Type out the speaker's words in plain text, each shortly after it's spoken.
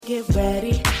get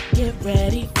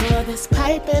ready for this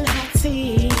piping hot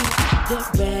tea.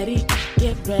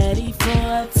 Get ready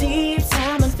for tea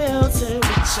time unfiltered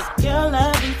with your girl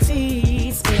lovely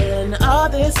tea. Spilling all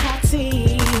this hot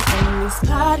tea on these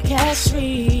podcast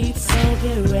streets. So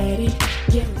get ready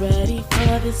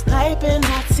for this piping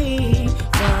hot tea.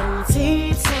 From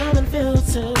tea time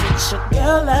unfiltered with your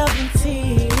girl lovely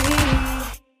tea.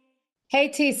 Hey,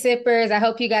 tea sippers. I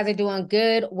hope you guys are doing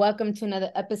good. Welcome to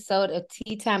another episode of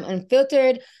Tea Time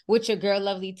Unfiltered with your girl,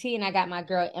 Lovely Tea. And I got my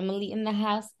girl, Emily, in the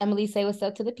house. Emily, say what's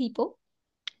up to the people.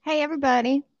 Hey,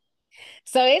 everybody.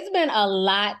 So it's been a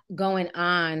lot going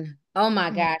on. Oh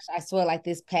my Mm. gosh. I swear, like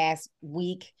this past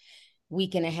week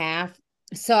and a half.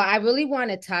 So I really want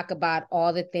to talk about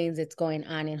all the things that's going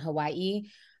on in Hawaii.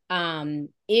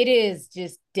 It is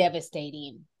just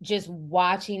devastating. Just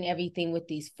watching everything with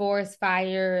these forest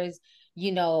fires,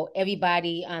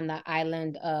 everybody on the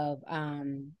island of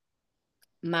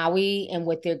Maui and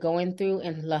what they're going through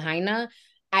in Lahaina.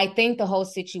 I think the whole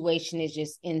situation is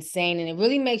just insane. And it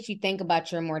really makes you think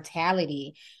about your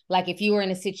mortality. Like, if you were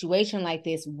in a situation like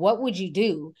this, what would you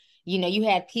do? You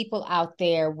had people out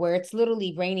there where it's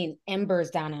literally raining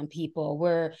embers down on people,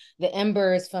 where the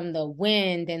embers from the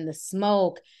wind and the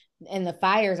smoke and the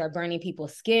fires are burning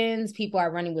people's skins. People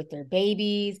are running with their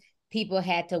babies. People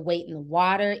had to wait in the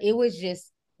water. It was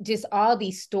just all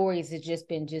these stories have just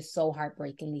been just so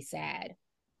heartbreakingly sad.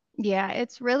 Yeah,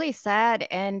 it's really sad.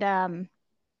 And,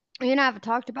 I've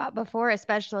talked about before,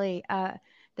 especially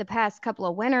the past couple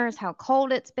of winters, how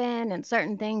cold it's been and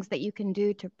certain things that you can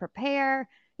do to prepare,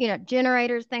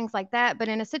 generators, things like that. But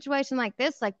in a situation like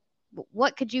this, like,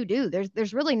 what could you do?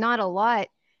 There's really not a lot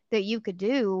that you could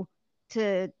do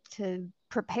to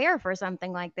prepare for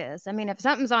something like this. I mean, if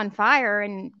something's on fire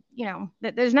and,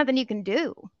 there's nothing you can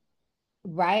do.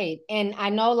 Right. And I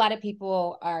know a lot of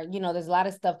people are, there's a lot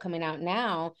of stuff coming out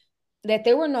now that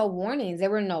there were no warnings, there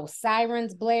were no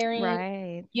sirens blaring.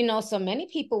 Right. So many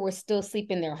people were still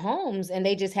asleep in their homes and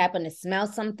they just happen to smell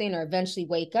something or eventually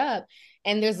wake up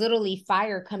and there's literally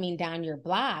fire coming down your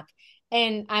block.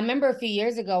 And I remember a few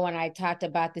years ago when I talked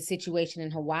about the situation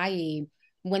in Hawaii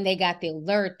when they got the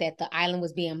alert that the island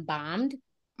was being bombed.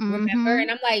 Remember? Mm-hmm.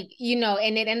 And I'm like,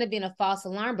 and it ended up being a false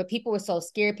alarm, but people were so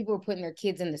scared. People were putting their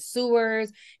kids in the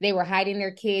sewers. They were hiding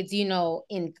their kids,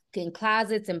 in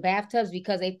closets and bathtubs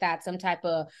because they thought some type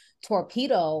of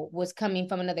torpedo was coming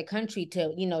from another country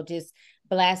to, just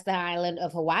blast the island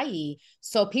of Hawaii.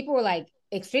 So people were like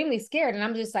extremely scared. And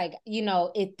I'm just like,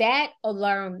 if that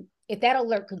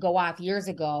alert could go off years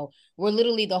ago, where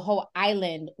literally the whole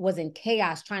island was in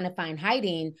chaos trying to find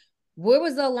hiding, where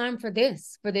was the alarm for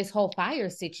this whole fire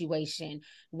situation?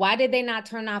 Why did they not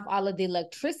turn off all of the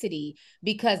electricity?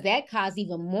 Because that caused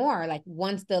even more. Like,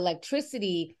 once the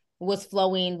electricity was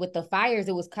flowing with the fires,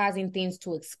 it was causing things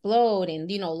to explode and,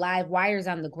 live wires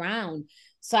on the ground.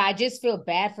 So I just feel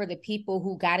bad for the people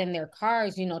who got in their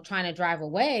cars, trying to drive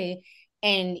away.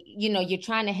 And, you're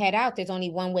trying to head out. There's only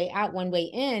one way out, one way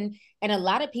in. And a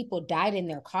lot of people died in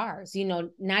their cars,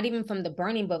 not even from the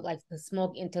burning, but like the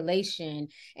smoke inhalation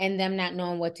and them not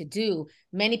knowing what to do.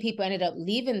 Many people ended up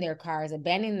leaving their cars,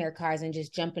 abandoning their cars, and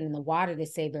just jumping in the water to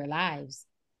save their lives.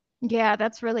 Yeah,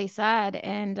 that's really sad.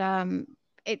 And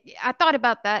I thought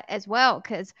about that as well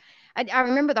because I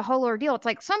remember the whole ordeal. It's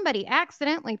like somebody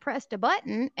accidentally pressed a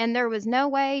button and there was no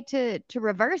way to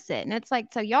reverse it. And it's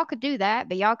like, so y'all could do that,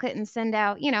 but y'all couldn't send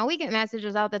out, we get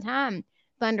messages all the time,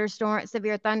 thunderstorm,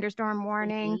 severe thunderstorm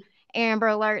warning, Mm-hmm. amber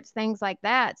alerts, things like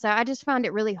that. So I just found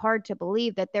it really hard to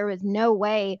believe that there was no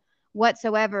way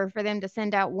whatsoever for them to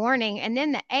send out warning. And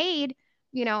then the aid,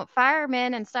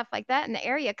 firemen and stuff like that in the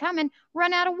area coming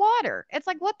run out of water. It's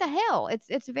like, what the hell?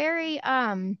 It's very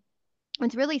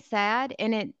it's really sad,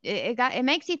 and it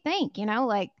makes you think,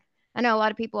 like, I know a lot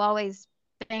of people always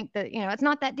think that, it's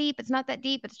not that deep,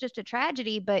 it's just a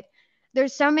tragedy, but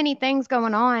there's so many things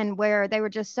going on where they were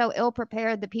just so ill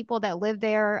prepared. The people that live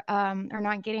there are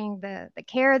not getting the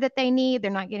care that they need. They're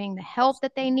not getting the help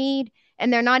that they need.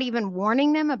 And they're not even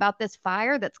warning them about this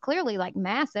fire that's clearly like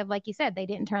massive. Like you said, they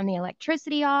didn't turn the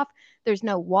electricity off. There's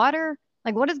no water.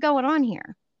 Like, what is going on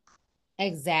here?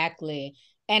 Exactly.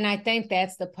 And I think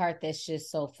that's the part that's just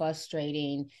so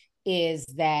frustrating is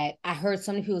that I heard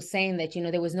so many people saying that,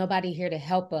 there was nobody here to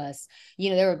help us.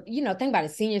 There were, think about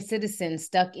it, senior citizens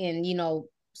stuck in,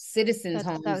 citizens' That's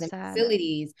so homes and sad.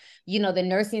 facilities. The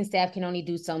nursing staff can only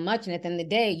do so much. And at the end of the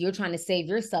day, you're trying to save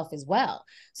yourself as well.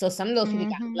 So some of those people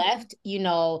got Hmm. left,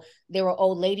 there were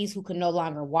old ladies who could no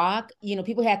longer walk.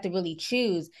 People have to really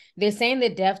choose. They're saying the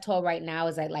death toll right now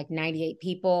is at like 98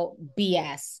 people.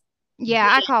 BS. Yeah,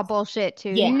 I call bullshit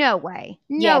too. Yeah. No way.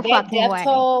 Yeah, No that fucking death way.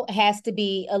 toll has to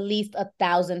be at least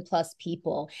 1,000+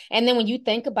 people. And then when you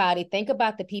think about it, think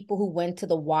about the people who went to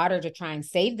the water to try and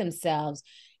save themselves,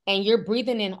 and you're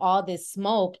breathing in all this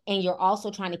smoke, and you're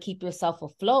also trying to keep yourself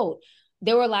afloat.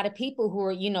 There were a lot of people who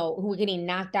were, who were getting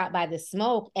knocked out by the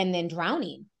smoke and then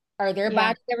drowning. Are their Yeah.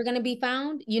 bodies ever going to be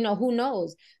found? Who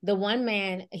knows? The one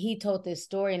man, he told this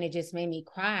story and it just made me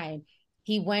cry.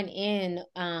 He went in,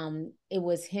 it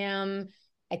was him,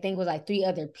 I think it was like 3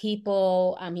 other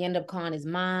people. He ended up calling his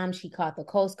mom. She called the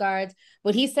Coast Guards.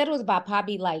 But he said it was about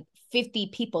probably like 50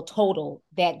 people total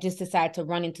that just decided to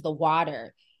run into the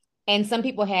water. And some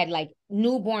people had like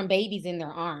newborn babies in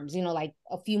their arms, like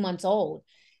a few months old.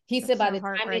 He said That's by so the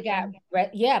time they got,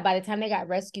 heartbreaking. by the time they got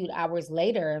rescued hours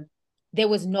later, there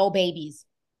was no babies.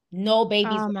 No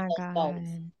babies Oh in my those boats.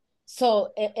 God. So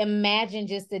imagine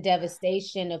just the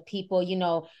devastation of people,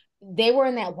 they were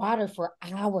in that water for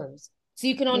hours. So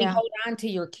you can only Yeah. hold on to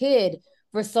your kid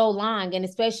for so long. And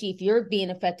especially if you're being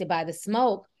affected by the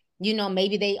smoke,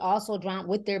 maybe they also drowned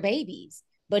with their babies.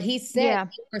 But he said Yeah.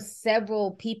 there were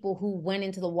several people who went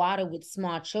into the water with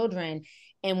small children.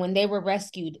 And when they were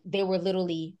rescued, there were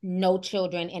literally no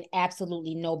children and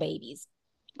absolutely no babies.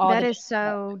 All That the is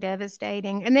so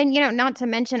devastating. And then, not to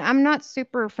mention, I'm not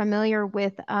super familiar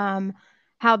with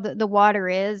how the water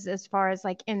is as far as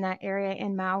like in that area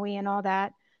in Maui and all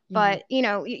that. Mhm. But,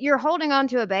 you're holding on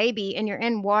to a baby and you're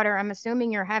in water. I'm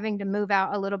assuming you're having to move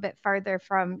out a little bit further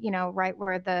from, right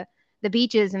where the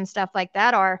beaches and stuff like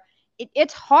that are.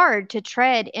 It's hard to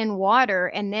tread in water,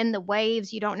 and then the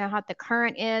waves, you don't know how the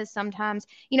current is sometimes.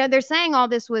 They're saying all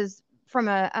this was from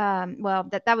a well,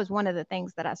 that was one of the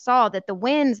things that I saw, that the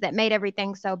winds that made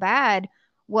everything so bad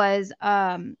was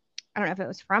I don't know if it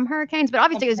was from hurricanes, but From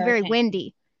obviously it was very hurricane.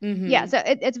 windy. Yeah, Mm-hmm. so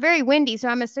it's very windy, so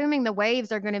I'm assuming the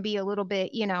waves are going to be a little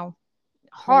bit, Crazy.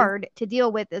 hard to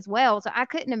deal with as well. So I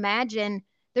couldn't imagine.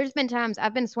 There's been times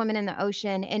I've been swimming in the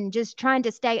ocean and just trying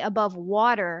to stay above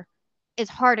water is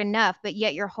hard enough, but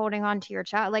yet you're holding on to your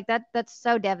child. Like that's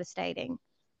so devastating.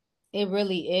 It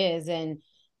really is. And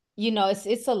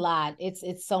it's a lot.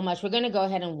 It's so much. We're gonna go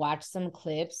ahead and watch some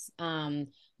clips.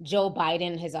 Joe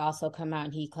Biden has also come out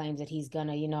and he claims that he's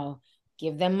gonna,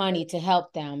 give them money to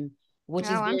help them, Oh, which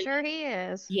is I'm very, sure he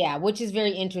is. yeah, which is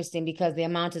very interesting because the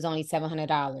amount is only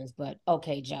 $700. But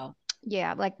okay, Joe.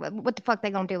 Yeah, like what the fuck they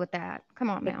gonna do with that? Come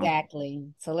on now. Exactly.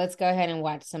 So let's go ahead and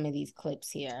watch some of these clips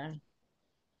here.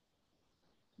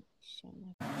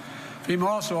 FEMA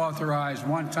also authorized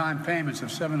one-time payments of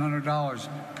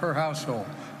 $700 per household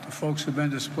to folks who've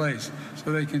been displaced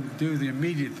so they can do the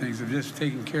immediate things of just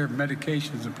taking care of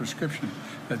medications and prescriptions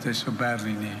that they so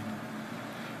badly need.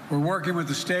 We're working with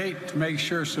the state to make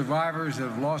sure survivors that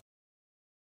have lost.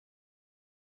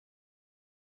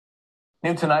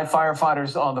 New tonight,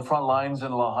 firefighters on the front lines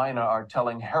in Lahaina are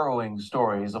telling harrowing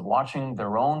stories of watching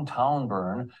their own town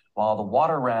burn while the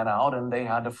water ran out and they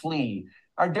had to flee.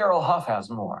 Our Daryl Huff has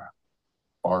more.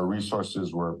 Our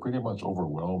resources were pretty much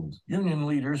overwhelmed. Union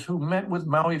leaders who met with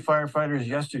Maui firefighters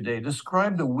yesterday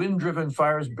described the wind-driven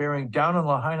fires bearing down on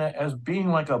Lahaina as being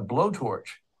like a blowtorch,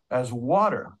 as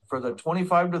water for the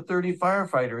 25 to 30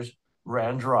 firefighters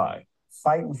ran dry.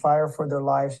 Fighting fire for their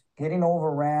lives, getting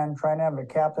overran, trying to have a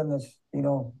captain that's,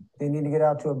 they need to get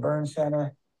out to a burn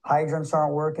center. Hydrants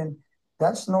aren't working.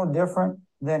 That's no different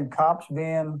than cops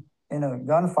being in a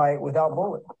gunfight without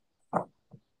bullets.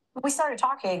 We started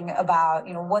talking about,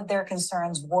 what their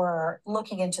concerns were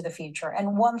looking into the future.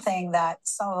 And one thing that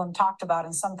some of them talked about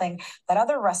and something that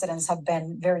other residents have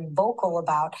been very vocal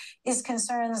about is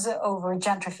concerns over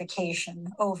gentrification,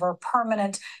 over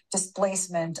permanent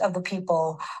displacement of the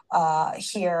people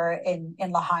here in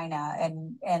Lahaina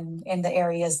and in the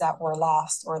areas that were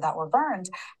lost or that were burned.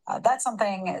 That's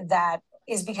something that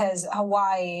is because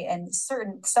Hawaii and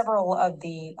several of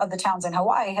the towns in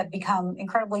Hawaii have become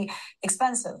incredibly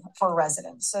expensive for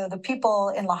residents. So the people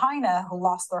in Lahaina who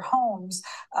lost their homes,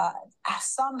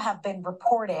 some have been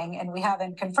reporting, and we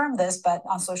haven't confirmed this, but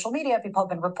on social media, people have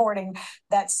been reporting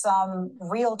that some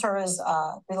realtors,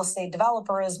 real estate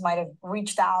developers might have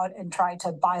reached out and tried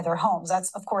to buy their homes.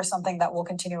 That's, of course, something that we'll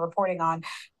continue reporting on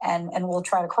and we'll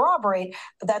try to corroborate,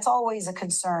 but that's always a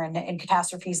concern in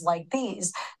catastrophes like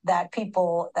these, that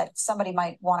somebody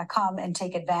might want to come and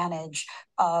take advantage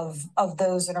of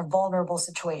those in a vulnerable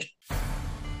situation.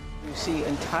 You see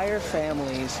entire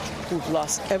families who've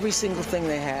lost every single thing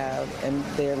they have, and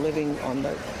they're living on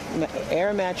the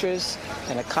air mattress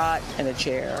and a cot and a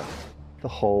chair. The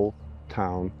whole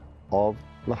town of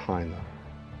Lahaina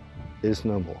is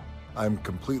no more. I'm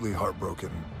completely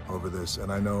heartbroken over this,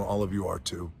 and I know all of you are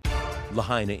too.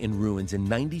 Lahaina in ruins and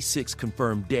 96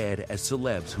 confirmed dead as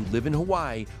celebs who live in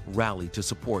Hawaii rally to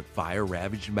support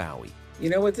fire-ravaged Maui. You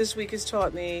know what this week has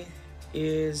taught me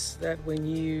is that when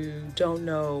you don't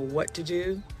know what to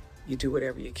do, you do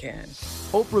whatever you can.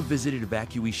 Oprah visited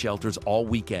evacuee shelters all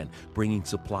weekend, bringing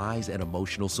supplies and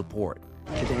emotional support.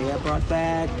 Today I brought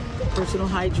back personal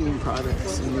hygiene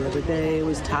products, and the other day it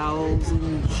was towels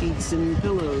and sheets and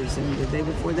pillows, and the day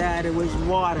before that it was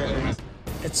water.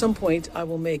 At some point I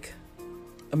will make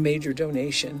a major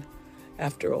donation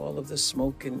after all of the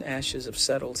smoke and ashes have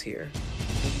settled here.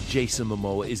 Jason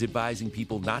Momoa is advising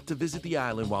people not to visit the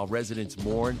island while residents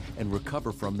mourn and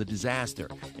recover from the disaster,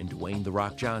 and Dwayne "The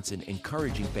Rock" Johnson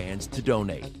encouraging fans to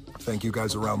donate. Thank you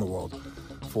guys around the world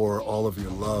for all of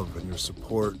your love and your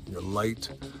support, your light,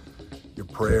 your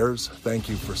prayers. Thank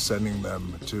you for sending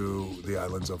them to the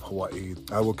islands of Hawaii.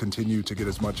 I will continue to get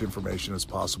as much information as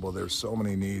possible. There's so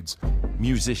many needs.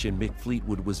 Musician Mick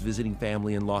Fleetwood was visiting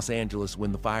family in Los Angeles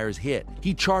when the fires hit.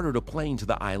 He chartered a plane to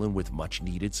the island with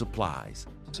much-needed supplies.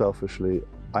 Selfishly,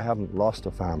 I haven't lost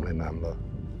a family member.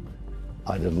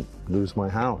 I didn't lose my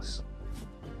house.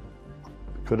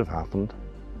 It could have happened,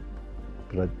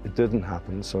 but it didn't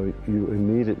happen, so you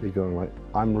immediately go like,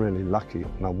 I'm really lucky.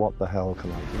 Now what the hell can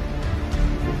I do?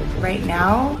 Right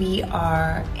now, we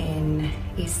are in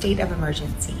a state of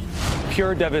emergency.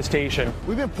 Pure devastation.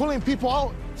 We've been pulling people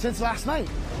out since last night.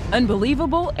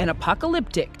 Unbelievable and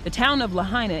apocalyptic. The town of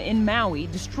Lahaina in Maui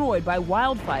destroyed by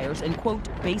wildfires and, quote,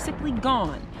 basically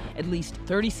gone. At least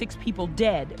 36 people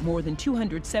dead, more than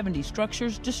 270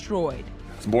 structures destroyed.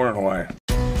 I was born in Hawaii.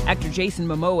 Actor Jason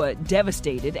Momoa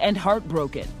devastated and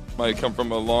heartbroken. I come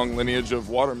from a long lineage of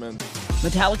watermen.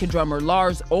 Metallica drummer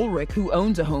Lars Ulrich, who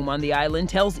owns a home on the island,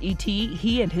 tells ET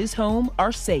he and his home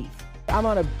are safe. I'm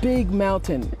on a big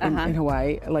mountain in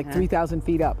Hawaii, like 3,000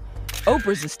 feet up.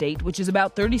 Oprah's estate, which is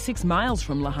about 36 miles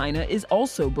from Lahaina, is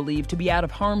also believed to be out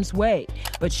of harm's way.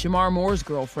 But Shamar Moore's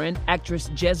girlfriend, actress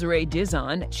Desiree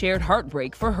Dizon, shared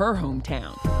heartbreak for her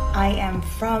hometown. I am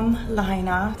from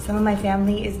Lahaina. Some of my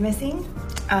family is missing.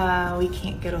 We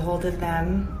can't get a hold of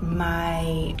them.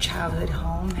 My childhood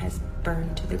home has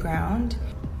burned to the ground,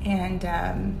 and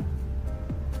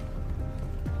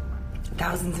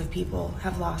thousands of people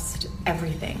have lost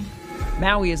everything.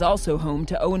 Maui is also home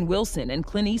to Owen Wilson and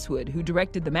Clint Eastwood, who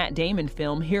directed the Matt Damon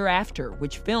film Hereafter,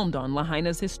 which filmed on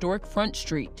Lahaina's historic Front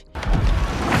Street.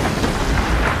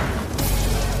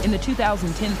 In the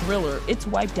 2010 thriller, it's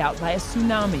wiped out by a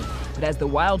tsunami. But as the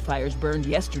wildfires burned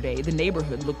yesterday, the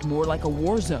neighborhood looked more like a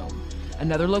war zone.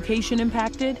 Another location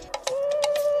impacted?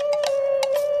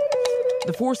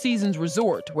 The Four Seasons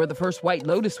Resort, where the first White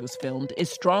Lotus was filmed,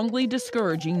 is strongly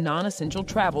discouraging non-essential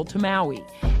travel to Maui.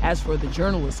 As for the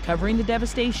journalists covering the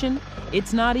devastation,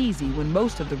 it's not easy when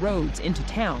most of the roads into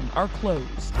town are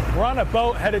closed. We're on a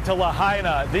boat headed to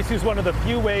Lahaina. This is one of the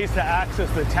few ways to access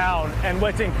the town. And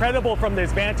what's incredible from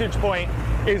this vantage point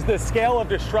is the scale of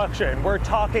destruction. We're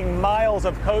talking miles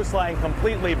of coastline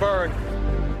completely burned.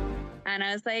 And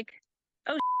I was like,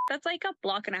 oh, that's like a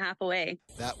block and a half away.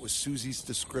 That was Susie's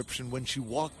description when she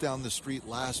walked down the street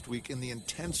last week in the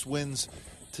intense winds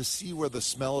to see where the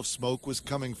smell of smoke was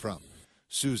coming from.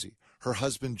 Susie, her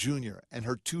husband Junior, and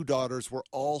her two daughters were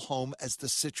all home as the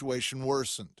situation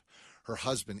worsened. Her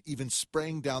husband even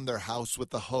spraying down their house with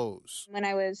the hose. When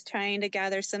I was trying to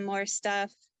gather some more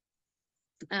stuff,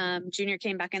 Junior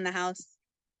came back in the house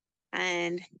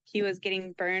and he was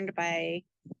getting burned by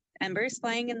embers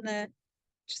flying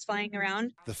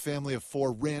around. The family of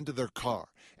four ran to their car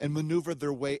and maneuvered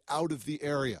their way out of the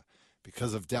area.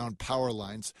 Because of downed power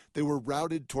lines, they were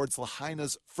routed towards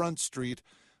Lahaina's Front Street,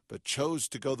 but chose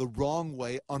to go the wrong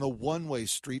way on a one-way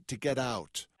street to get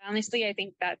out. Honestly, I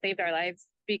think that saved our lives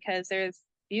because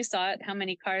you saw it, how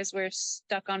many cars were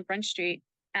stuck on Front Street.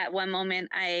 At one moment,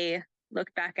 I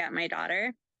looked back at my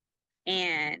daughter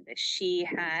and she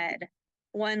had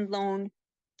one lone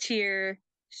tear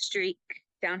streak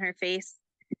down her face.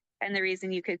 And the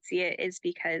reason you could see it is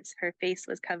because her face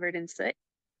was covered in soot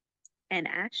and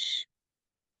ash.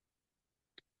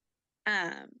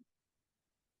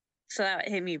 So that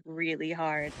hit me really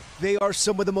hard. They are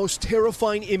some of the most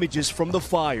terrifying images from the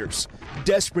fires.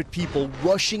 Desperate people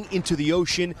rushing into the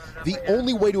ocean, the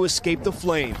only way to escape the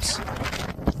flames.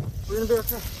 We're gonna be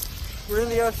okay. We're in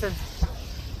the ocean.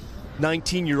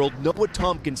 19-year-old Noah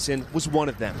Tompkinson was one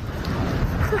of them.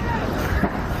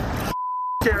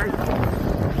 Jerry.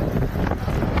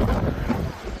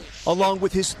 Along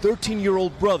with his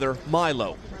 13-year-old brother,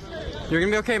 Milo. You're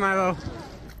gonna be okay, Milo.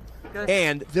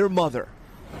 And their mother.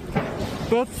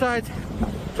 Both sides,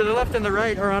 to the left and the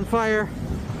right, are on fire.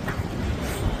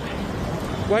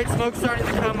 white smoke starting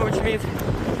to come, which means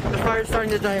the fire's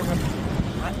starting to die out.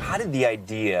 How did the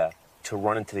idea to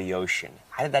run into the ocean,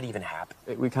 how did that even happen?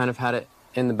 We kind of had it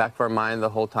in the back of our mind the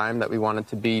whole time that we wanted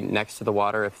to be next to the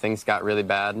water. If things got really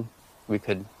bad, we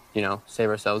could, save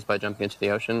ourselves by jumping into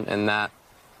the ocean, and that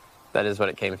is what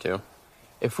it came to.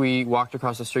 If we walked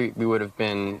across the street, we would have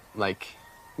been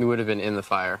in the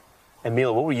fire. And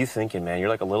Mila, what were you thinking, man? You're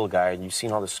like a little guy, and you've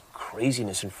seen all this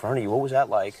craziness in front of you. What was that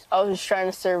like? I was just trying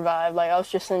to survive. I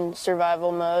was just in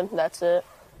survival mode. That's it.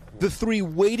 The three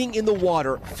waiting in the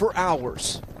water for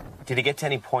hours. Did it get to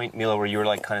any point, Mila, where you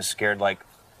were kind of scared,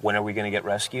 when are we going to get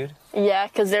rescued? Yeah,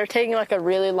 because they were taking a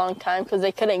really long time because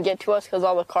they couldn't get to us because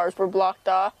all the cars were blocked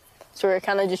off. So we were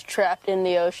kind of just trapped in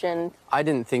the ocean. I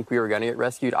didn't think we were going to get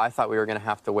rescued. I thought we were going to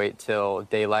have to wait till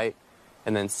daylight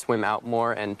and then swim out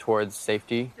more and towards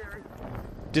safety.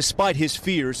 Despite his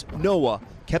fears, Noah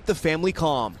kept the family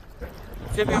calm.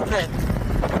 It's gonna be okay.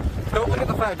 Don't look at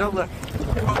the fire, don't look.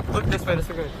 Look this way, this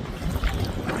is good.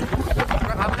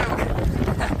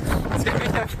 It's gonna be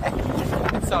okay.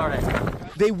 It's all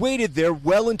right. They waited there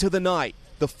well into the night,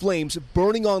 the flames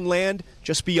burning on land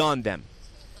just beyond them.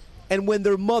 And when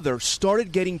their mother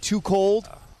started getting too cold...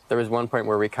 There was one point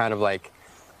where we kind of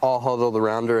all huddled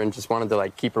around her and just wanted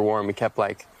to keep her warm. We kept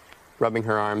rubbing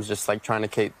her arms, just trying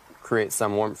to create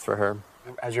some warmth for her.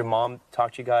 Has your mom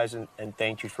talked to you guys and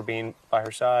thanked you for being by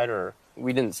her side, or?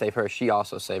 We didn't save her, she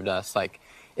also saved us.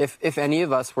 If any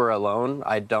of us were alone,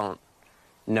 I don't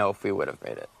know if we would have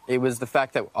made it. It was the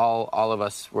fact that all of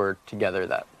us were together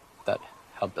that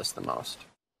helped us the most.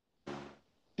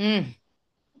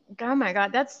 Oh my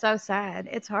God, that's so sad.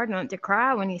 It's hard not to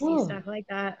cry when you see stuff like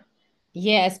that.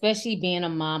 Yeah, especially being a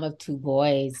mom of two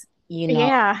boys,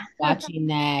 Yeah. watching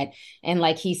that. And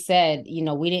like he said,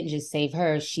 we didn't just save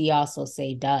her, she also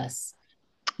saved us.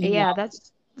 Yeah,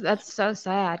 that's so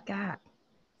sad. God.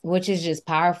 Which is just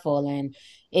powerful. And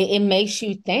it makes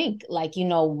you think,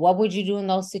 what would you do in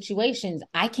those situations?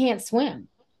 I can't swim,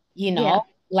 Yeah.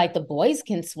 the boys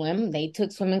can swim. They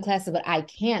took swimming classes, but I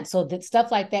can't. So that stuff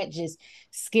like that just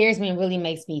scares me and really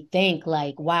makes me think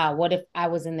wow, what if I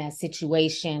was in that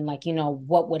situation?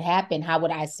 What would happen? How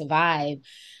would I survive?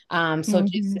 So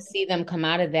just to see them come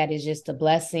out of that is just a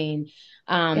blessing.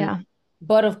 Yeah.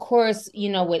 But of course,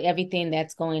 with everything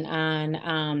that's going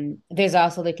on, there's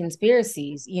also the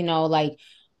conspiracies,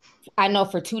 I know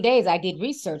for 2 days I did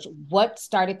research. What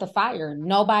started the fire?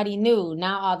 Nobody knew.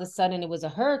 Now all of a sudden it was a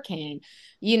hurricane.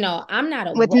 I'm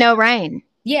not with no rain.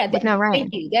 Yeah, with no rain.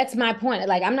 Thank you. That's my point.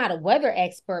 I'm not a weather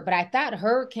expert, but I thought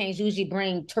hurricanes usually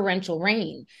bring torrential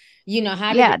rain.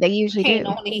 How they usually do.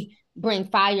 Only bring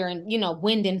fire and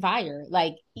wind and fire.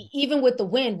 Even with the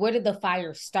wind, where did the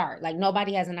fire start?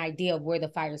 Nobody has an idea of where the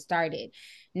fire started.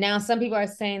 Now some people are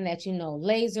saying that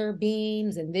laser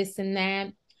beams and this and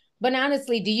that. But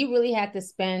honestly, do you really have to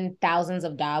spend thousands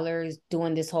of dollars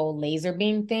doing this whole laser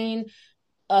beam thing?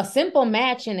 A simple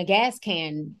match in a gas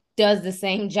can does the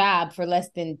same job for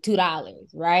less than $2,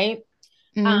 right?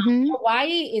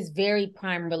 Hawaii is very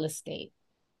prime real estate.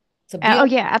 Oh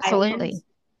yeah, absolutely.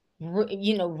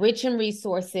 Rich in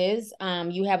resources.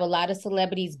 You have a lot of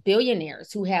celebrities,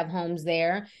 billionaires who have homes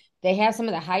there. They have some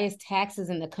of the highest taxes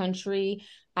in the country.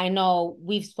 I know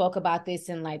we've spoke about this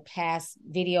in past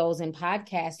videos and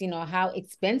podcasts, how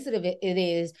expensive it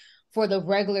is for the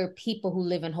regular people who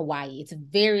live in Hawaii. It's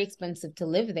very expensive to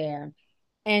live there.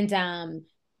 And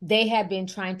they have been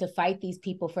trying to fight these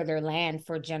people for their land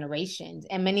for generations.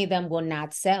 And many of them will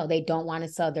not sell. They don't want to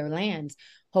sell their lands.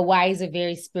 Hawaii is a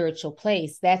very spiritual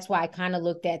place. That's why I kind of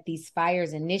looked at these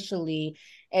fires initially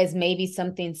as maybe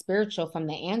something spiritual from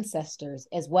the ancestors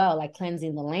as well,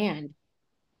 cleansing the land.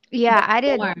 Yeah, I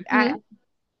did.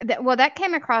 That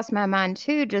came across my mind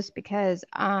too, just because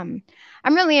I'm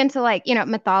really into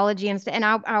mythology and stuff, and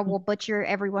I will butcher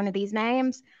every one of these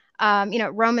names.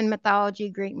 Roman mythology,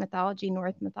 Greek mythology,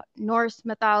 Norse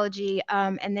mythology,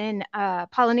 and then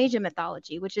Polynesian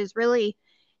mythology, which is really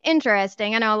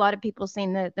interesting. I know a lot of people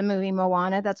seen the movie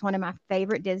Moana. That's one of my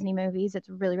favorite Disney movies. It's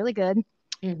really, really good.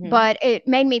 But it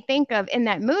made me think of, in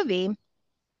that movie,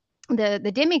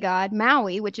 the demigod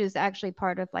Maui, which is actually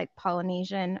part of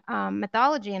Polynesian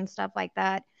mythology and stuff like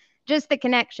that. Just the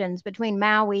connections between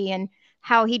Maui and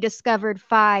how he discovered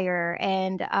fire,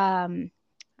 and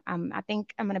I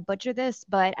think I'm gonna butcher this,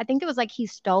 but I think it was he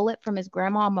stole it from his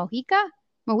grandma Mohica.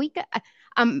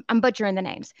 I'm butchering the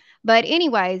names, but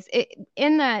anyways,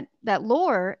 in that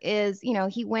lore is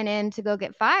he went in to go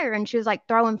get fire, and she was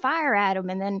throwing fire at him,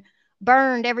 and then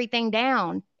burned everything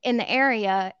down in the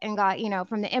area, and got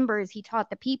from the embers he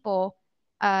taught the people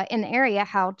in the area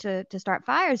how to start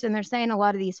fires. And they're saying a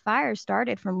lot of these fires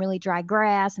started from really dry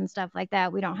grass and stuff like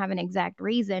that. We don't have an exact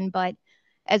reason, but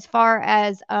as far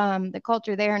as the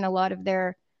culture there and a lot of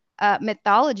their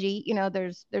mythology, you know,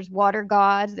 there's water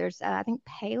gods. There's I think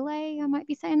Pele. I might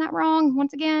be saying that wrong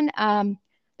once again.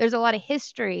 There's a lot of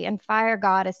history and fire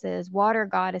goddesses, water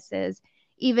goddesses.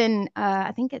 Even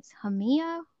I think it's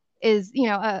Hamia is, you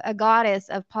know, a goddess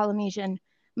of Polynesian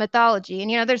mythology.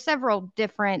 And, you know, there's several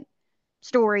different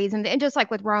stories. And just like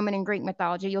with Roman and Greek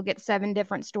mythology, you'll get 7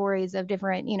 different stories of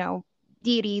different, you know,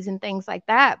 deities and things like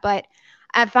that. But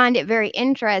I find it very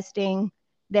interesting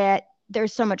that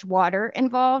there's so much water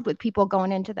involved with people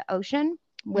going into the ocean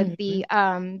with the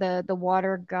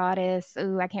water goddess.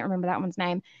 Ooh, I can't remember that one's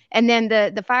name. And then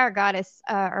the fire goddess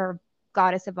or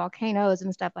goddess of volcanoes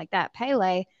and stuff like that,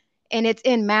 Pele, and it's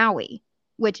in Maui,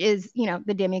 which is, you know,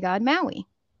 the demigod Maui.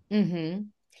 Mm-hmm.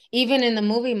 Even in the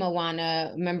movie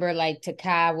Moana, remember, like,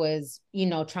 Taka was, you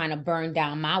know, trying to burn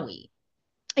down Maui.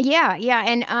 Yeah,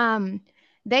 and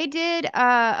they did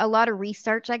a lot of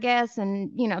research, I guess,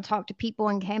 and, you know, talked to people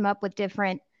and came up with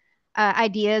different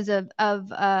ideas of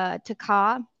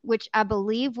Taka, which I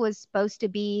believe was supposed to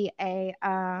be it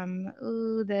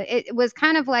was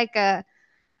kind of like a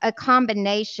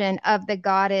combination of the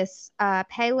goddess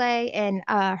Pele and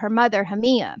her mother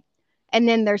Hamia, and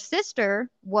then their sister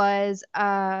was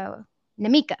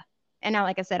Namika. And now,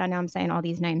 like I said, I know I'm saying all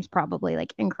these names probably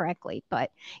like incorrectly,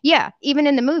 but yeah, even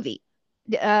in the movie,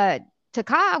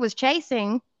 Taka was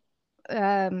chasing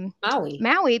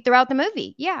Maui throughout the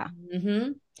movie. Yeah.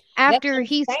 Mm-hmm. After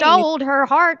he stole her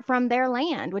heart from their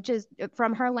land, which is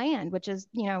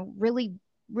you know, really,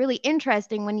 really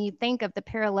interesting when you think of the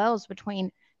parallels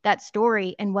between that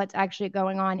story and what's actually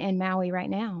going on in Maui right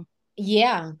now.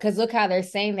 Yeah, because look how they're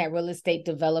saying that real estate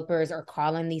developers are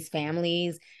calling these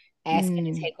families, asking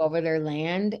to take over their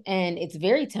land. And it's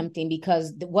very tempting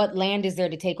because what land is there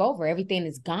to take over? Everything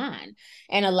is gone.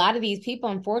 And a lot of these people,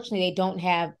 unfortunately, they don't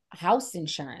have house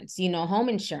insurance, you know, home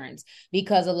insurance,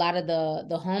 because a lot of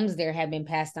the homes there have been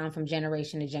passed down from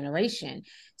generation to generation.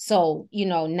 So, you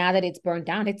know, now that it's burnt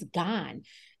down, it's gone.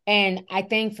 And I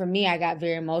think for me, I got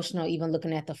very emotional even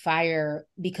looking at the fire,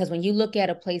 because when you look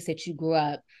at a place that you grew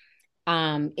up,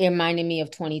 it reminded me of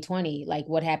 2020, like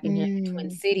what happened here in the Twin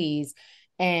Cities.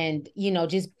 And, you know,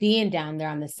 just being down there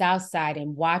on the South Side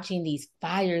and watching these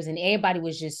fires, and everybody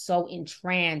was just so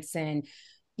entranced. And,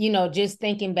 you know, just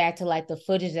thinking back to like the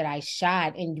footage that I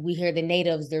shot, and we hear the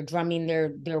natives, they're drumming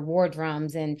their war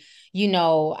drums, and, you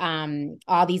know,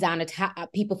 all these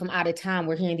people from out of town,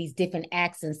 we're hearing these different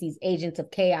accents, these agents of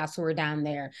chaos who are down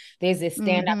there. There's this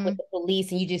stand up with the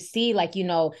police, and you just see, like, you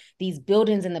know, these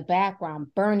buildings in the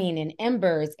background burning in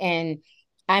embers. And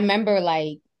I remember,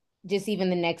 like, just even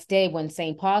the next day when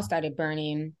St. Paul started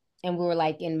burning, and we were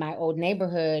like in my old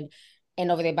neighborhood,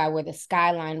 and over there by where the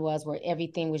skyline was, where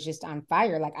everything was just on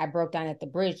fire. Like, I broke down at the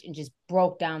bridge and just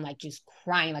broke down, like just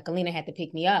crying. Like, Alina had to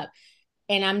pick me up.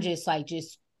 And I'm just like,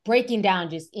 just breaking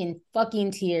down, just in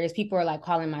fucking tears. People are like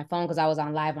calling my phone because I was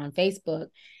on live on Facebook.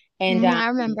 And I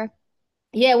remember.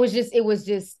 Yeah, it was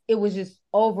just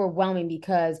overwhelming,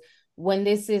 because when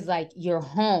this is like your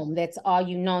home, that's all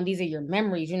you know, and these are your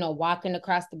memories, you know, walking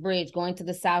across the bridge, going to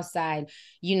the South Side,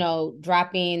 you know,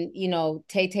 dropping, you know,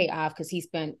 Tay off because he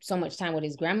spent so much time with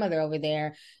his grandmother over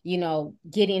there, you know,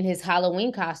 getting his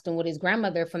Halloween costume with his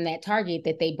grandmother from that Target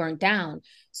that they burnt down.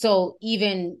 So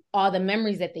even all the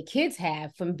memories that the kids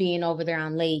have from being over there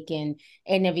on Lake and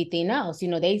everything else, you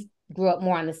know, they grew up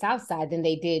more on the South Side than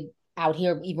they did out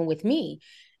here, even with me.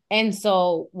 And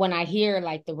so when I hear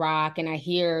like The Rock, and I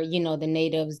hear, you know, the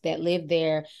natives that live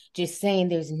there just saying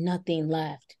there's nothing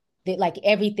left, that like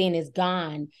everything is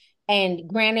gone. And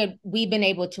granted, we've been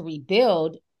able to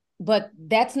rebuild, but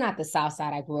that's not the South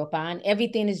Side I grew up on.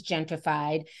 Everything is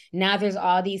gentrified. Now there's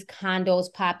all these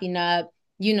condos popping up.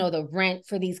 You know, the rent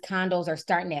for these condos are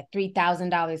starting at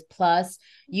 $3,000 plus.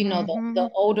 You know, the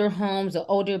older homes, the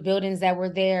older buildings that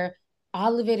were there,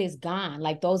 all of it is gone.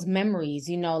 Like those memories,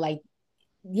 you know, like,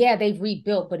 yeah, they've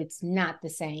rebuilt, but it's not the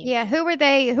same. Yeah, who are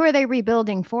they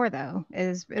rebuilding for, though,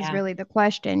 is really the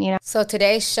question, you know. So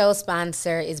today's show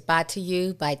sponsor is brought to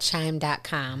you by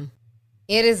Chime.com.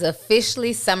 It is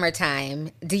officially summertime.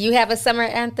 Do you have a summer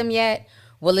anthem yet?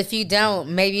 Well, if you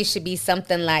don't, maybe it should be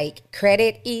something like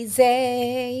Credit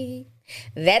Easy.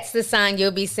 That's the song you'll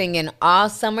be singing all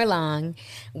summer long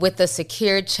with the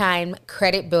secured Chime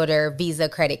Credit Builder Visa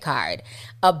credit card.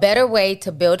 A better way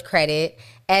to build credit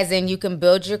as in you can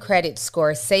build your credit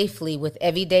score safely with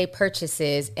everyday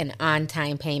purchases and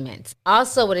on-time payments.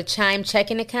 Also, with a Chime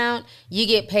checking account, you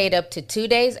get paid up to 2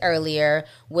 days earlier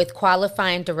with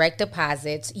qualifying direct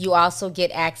deposits. You also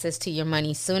get access to your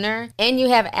money sooner, and you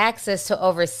have access to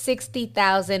over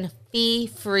 60,000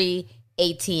 fee-free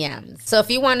ATMs. So if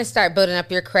you want to start building up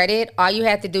your credit, all you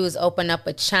have to do is open up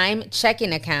a Chime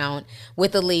checking account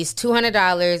with at least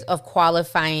 $200 of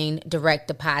qualifying direct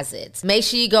deposits. Make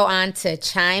sure you go on to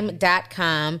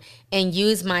chime.com and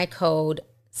use my code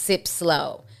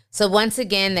SIPSLOW. So once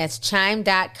again, that's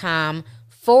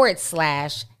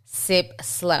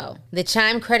chime.com/SIPSLOW. The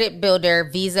Chime Credit Builder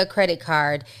Visa Credit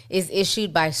Card is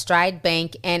issued by Stride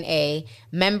Bank N.A.,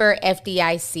 member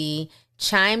FDIC.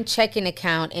 Chime checking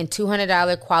account and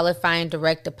 $200 qualifying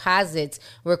direct deposits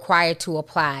required to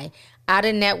apply.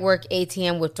 Out-of-network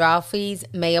ATM withdrawal fees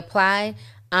may apply.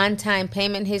 On-time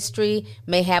payment history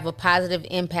may have a positive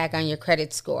impact on your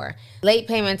credit score. Late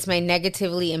payments may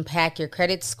negatively impact your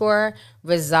credit score.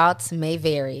 Results may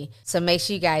vary. So make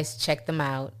sure you guys check them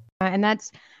out. And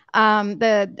that's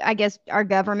I guess our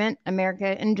government,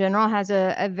 America in general, has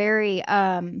a very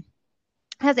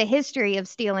has a history of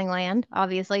stealing land,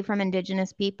 obviously, from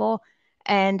indigenous people.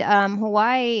 And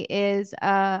Hawaii is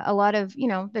a lot of,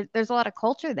 there's a lot of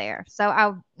culture there. So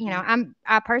I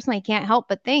personally can't help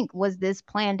but think, was this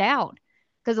planned out?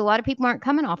 Because a lot of people aren't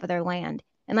coming off of their land.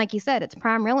 And like you said, it's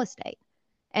prime real estate.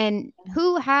 And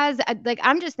who has,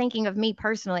 I'm just thinking of me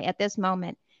personally at this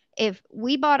moment. If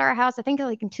we bought our house, I think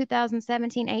like in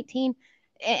 2017, 18,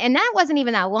 and that wasn't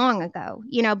even that long ago,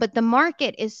 but the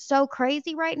market is so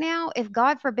crazy right now. If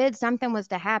God forbid something was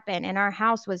to happen and our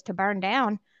house was to burn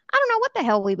down, I don't know what the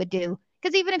hell we would do.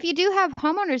 Because even if you do have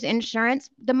homeowners insurance,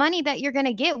 the money that you're going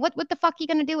to get, what the fuck are you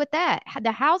going to do with that?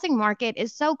 The housing market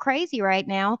is so crazy right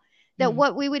now that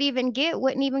what we would even get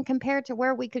wouldn't even compare to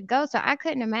where we could go. So I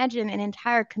couldn't imagine an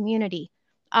entire community,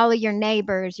 all of your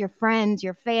neighbors, your friends,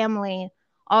 your family,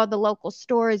 all the local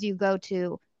stores you go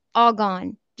to, all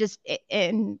gone. Just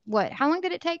in what? How long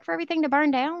did it take for everything to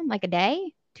burn down? Like a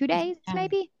day, 2 days,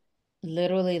 maybe?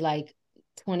 Literally like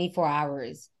 24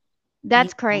 hours.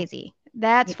 That's crazy.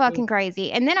 That's fucking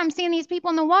crazy. And then I'm seeing these people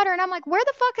in the water and I'm like, where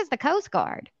the fuck is the Coast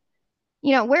Guard?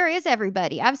 Where is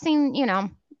everybody? I've seen,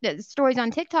 the stories on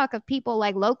TikTok of people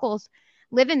like locals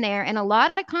living there, and a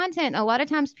lot of content, a lot of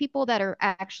times people that are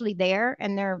actually there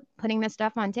and they're putting this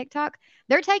stuff on TikTok,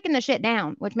 they're taking the shit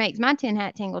down, which makes my tin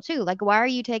hat tingle too. Like, why are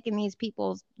you taking these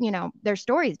people's, their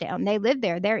stories down? They live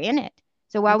there, they're in it.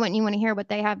 So why wouldn't you want to hear what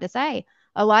they have to say?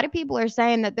 A lot of people are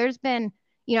saying that there's been,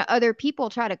 other people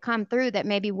try to come through that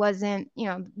maybe wasn't,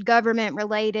 government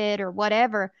related or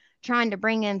whatever, trying to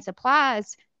bring in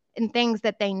supplies and things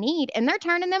that they need, and they're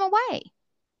turning them away.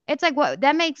 It's like, what?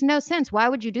 That makes no sense. Why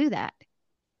would you do that?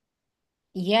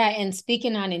 Yeah, and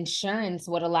speaking on insurance,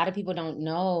 what a lot of people don't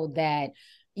know that,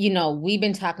 we've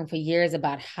been talking for years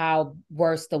about how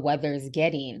worse the weather is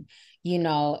getting,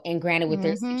 and granted with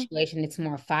their situation, it's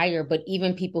more fire, but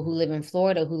even people who live in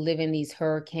Florida, who live in these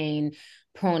hurricane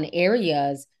prone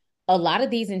areas, a lot of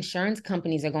these insurance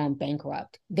companies are going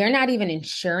bankrupt. They're not even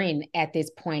insuring at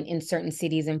this point in certain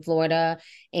cities in Florida,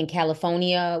 in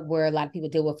California, where a lot of people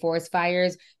deal with forest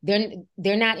fires. They're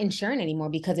not insuring anymore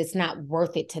because it's not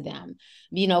worth it to them,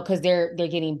 because they're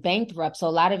getting bankrupt. So a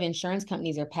lot of insurance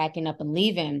companies are packing up and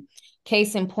leaving.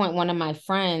 Case in point, one of my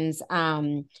friends,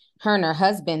 her and her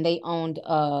husband, they owned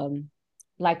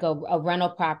like a rental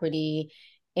property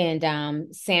in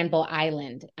Sanibel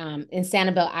Island,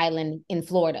 in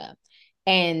Florida.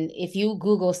 And if you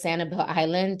Google Sanibel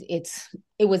Island, it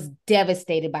was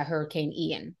devastated by Hurricane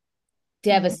Ian.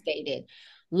 Devastated.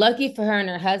 Lucky for her and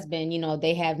her husband,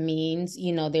 they have means,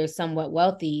 they're somewhat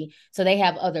wealthy. So they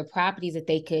have other properties that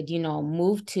they could,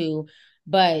 move to.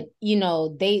 But,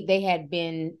 they had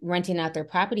been renting out their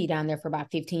property down there for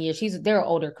about 15 years. They're an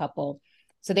older couple.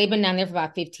 So they've been down there for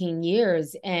about 15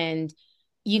 years. And,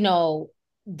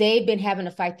 they've been having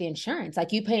to fight the insurance.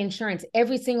 Like, you pay insurance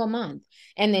every single month.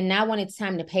 And then now when it's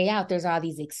time to pay out, there's all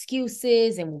these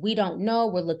excuses and we don't know,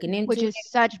 we're looking into Which is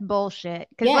such bullshit.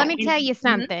 Because let me tell you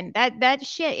something, that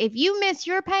shit, if you miss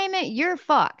your payment, you're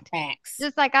fucked. Facts.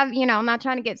 Just like I'm not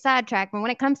trying to get sidetracked, but when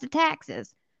it comes to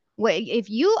taxes, if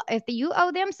you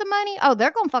owe them some money, they're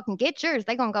going to fucking get yours.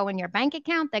 They're going to go in your bank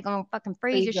account. They're going to fucking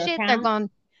freeze your shit. Account.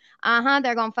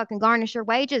 They're going to fucking garnish your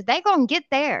wages. They're going to get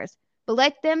theirs. But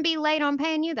let them be late on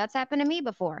paying you. That's happened to me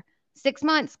before. 6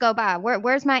 months go by.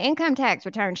 Where's my income tax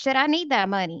return? Shit, I need that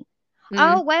money.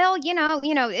 Oh, well,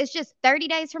 it's just 30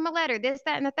 days from a letter, this,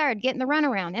 that, and the third, getting the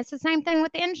runaround. It's the same thing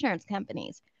with the insurance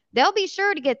companies. They'll be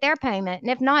sure to get their payment. And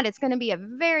if not, it's going to be a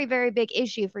very, very big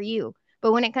issue for you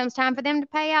But when it comes time for them to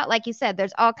pay out, like you said,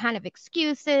 there's all kind of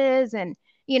excuses and,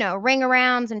 ring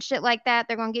arounds and shit like that.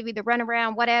 They're going to give you the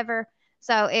runaround, whatever.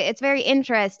 So it's very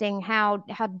interesting how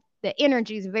the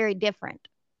energy is very different.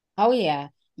 Oh, yeah.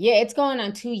 Yeah, it's going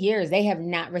on 2 years. They have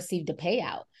not received a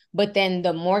payout. But then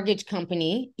the mortgage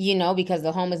company, because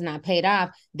the home is not paid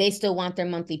off, they still want their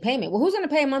monthly payment. Well, who's going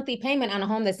to pay a monthly payment on a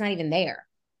home that's not even there?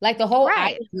 Like the whole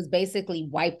island was basically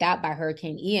wiped out by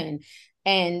Hurricane Ian.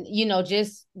 And,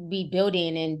 just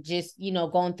rebuilding and just,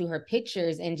 going through her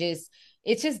pictures and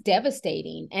it's just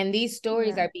devastating. And these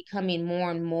stories are becoming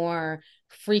more and more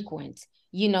frequent.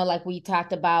 Like we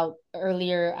talked about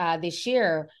earlier this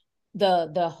year,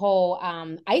 the whole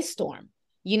ice storm,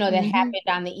 that happened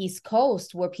on the East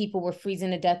Coast where people were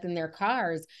freezing to death in their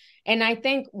cars. And I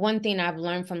think one thing I've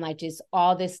learned from like just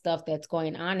all this stuff that's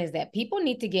going on is that people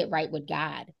need to get right with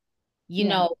God.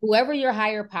 Whoever your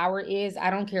higher power is,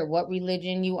 I don't care what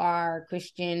religion you are,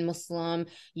 Christian, Muslim,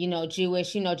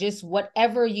 Jewish, just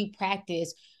whatever you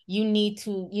practice, you need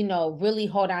to, really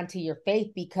hold on to your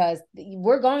faith because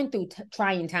we're going through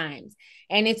trying times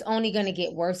and it's only going to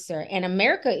get worse. And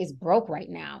America is broke right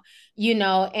now,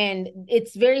 and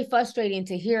it's very frustrating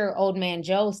to hear old man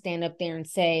Joe stand up there and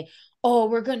say, oh,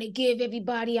 we're going to give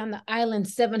everybody on the island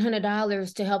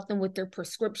 $700 to help them with their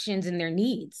prescriptions and their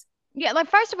needs. Yeah, like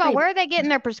first of all, where are they getting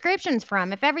their prescriptions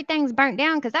from if everything's burnt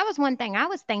down? Because that was one thing I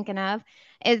was thinking of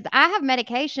is I have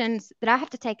medications that I have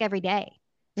to take every day.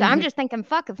 So I'm just thinking,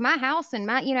 fuck, if my house and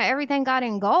my, everything got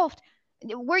engulfed,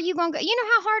 where you going to go? You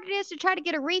know how hard it is to try to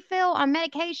get a refill on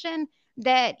medication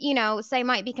that, say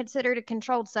might be considered a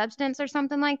controlled substance or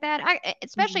something like that.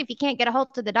 Especially if you can't get a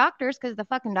hold of the doctors because the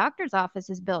fucking doctor's office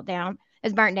is burnt down.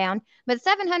 But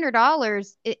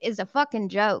 $700 is a fucking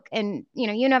joke. And,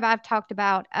 I've talked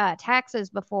about taxes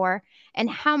before and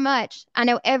how much I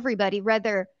know everybody,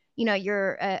 whether,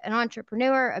 you're an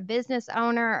entrepreneur, a business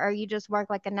owner, or you just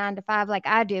work like a 9-to-5 like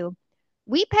I do,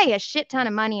 we pay a shit ton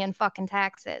of money in fucking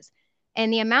taxes.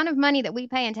 And the amount of money that we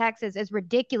pay in taxes is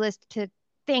ridiculous to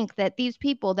think that these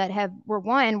people that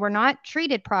were not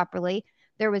treated properly.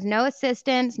 There was no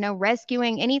assistance, no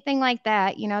rescuing, anything like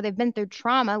that. They've been through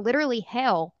trauma, literally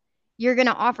hell. You're going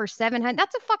to offer $700.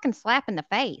 That's a fucking slap in the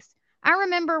face. I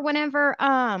remember whenever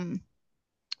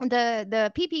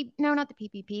the PP, no, not the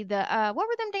PPP, what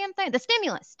were them damn things?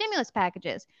 The stimulus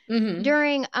packages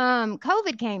during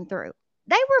COVID came through.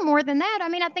 They were more than that. I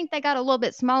mean, I think they got a little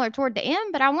bit smaller toward the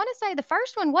end, but I want to say the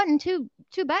first one wasn't too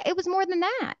bad. It was more than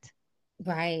that.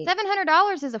 Right.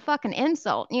 $700 is a fucking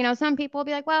insult. Some people will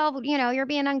be like, well, you're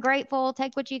being ungrateful.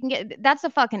 Take what you can get. That's a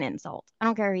fucking insult. I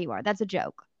don't care who you are. That's a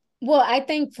joke. Well, I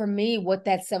think for me, what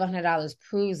that $700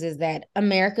 proves is that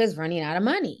America is running out of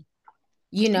money.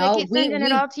 They keep sending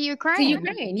it all to Ukraine. To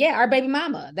Ukraine. Yeah, our baby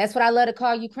mama. That's what I love to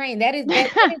call Ukraine. That is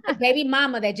the baby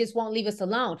mama that just won't leave us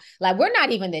alone. Like, we're not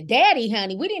even the daddy,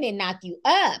 honey. We didn't knock you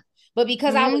up. But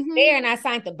because I was there and I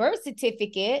signed the birth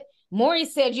certificate, Maury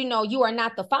said, you are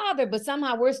not the father, but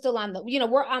somehow we're still on the,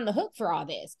 we're on the hook for all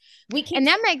this. And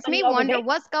that makes me wonder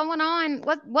what's going on.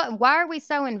 Why are we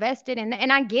so invested in that?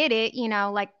 And I get it,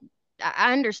 like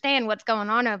I understand what's going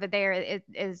on over there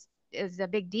is a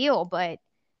big deal, but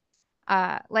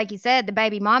like you said, the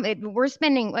baby mom, we're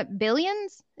spending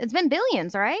billions? It's been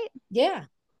billions, right? Yeah.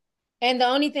 And the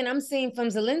only thing I'm seeing from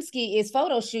Zelensky is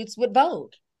photo shoots with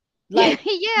Vogue. Like,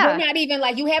 yeah. We're not even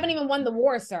like, you haven't even won the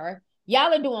war, sir.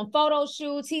 Y'all are doing photo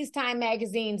shoots. He's Time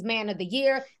Magazine's Man of the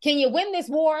Year. Can you win this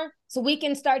war so we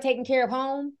can start taking care of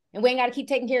home and we ain't got to keep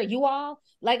taking care of you all?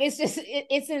 Like, it's just,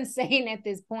 it's insane at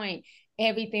this point,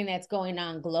 everything that's going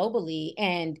on globally.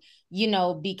 And,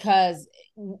 because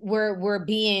we're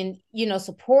being,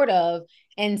 supportive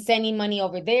and sending money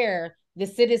over there, the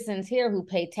citizens here who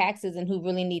pay taxes and who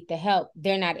really need the help,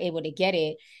 they're not able to get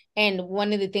it. And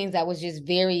one of the things that was just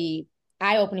very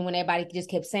eye-opening when everybody just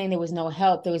kept saying there was no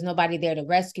help, there was nobody there to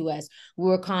rescue us. We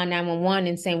were calling 911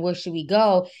 and saying, where should we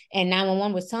go? And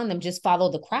 911 was telling them, just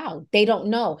follow the crowd. They don't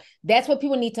know. That's what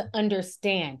people need to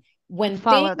understand. When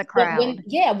the crowd.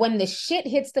 When the shit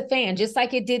hits the fan, just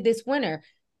like it did this winter,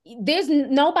 there's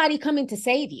nobody coming to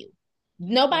save you.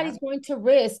 Nobody's going to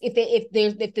risk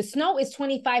if the snow is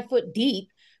 25 foot deep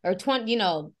or 20,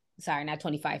 sorry, not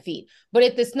 25 feet, but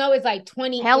if the snow is like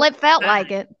 20. Hell, it felt like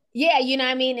it. Yeah, you know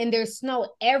what I mean? And there's snow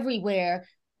everywhere.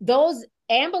 Those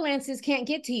ambulances can't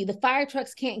get to you. The fire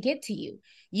trucks can't get to you.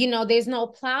 There's no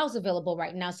plows available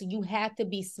right now. So you have to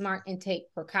be smart and take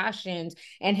precautions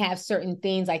and have certain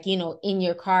things like, in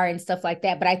your car and stuff like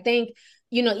that. But I think,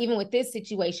 even with this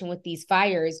situation, with these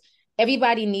fires,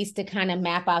 everybody needs to kind of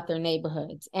map out their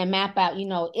neighborhoods and map out,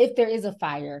 if there is a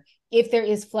fire, if there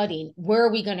is flooding, where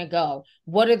are we going to go?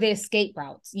 What are the escape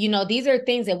routes? These are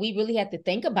things that we really have to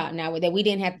think about now that we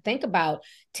didn't have to think about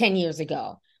 10 years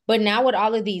ago. But now with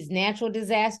all of these natural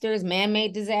disasters,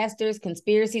 man-made disasters,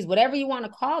 conspiracies, whatever you want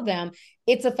to call them,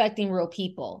 it's affecting real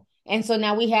people. And so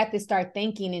now we have to start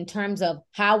thinking in terms of,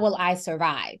 how will I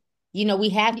survive? We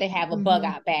have to have a bug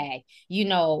out bag,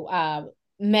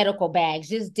 medical bags,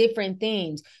 just different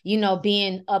things,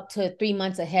 being up to 3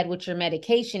 months ahead with your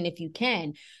medication if you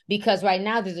can, because right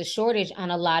now there's a shortage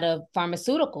on a lot of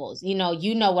pharmaceuticals.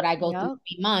 What I go through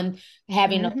every month,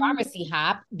 having a pharmacy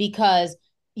hop, because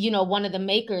one of the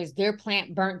makers, their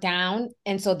plant burnt down.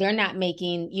 And so they're not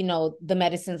making, the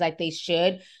medicines like they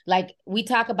should. Like, we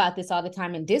talk about this all the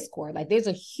time in Discord. Like, there's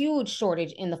a huge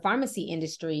shortage in the pharmacy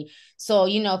industry. So,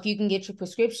 if you can get your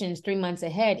prescriptions 3 months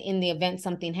ahead, in the event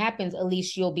something happens, at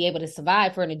least you'll be able to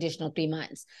survive for an additional 3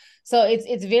 months. So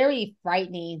it's very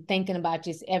frightening thinking about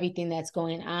just everything that's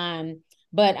going on.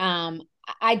 But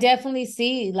I definitely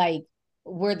see like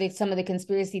where some of the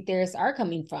conspiracy theorists are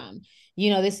coming from.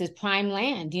 This is prime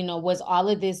land. Was all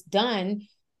of this done,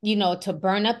 to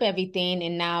burn up everything?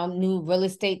 And now new real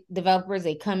estate developers,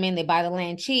 they come in, they buy the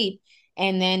land cheap.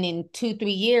 And then in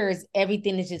 2-3 years,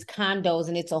 everything is just condos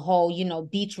and it's a whole,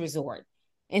 beach resort.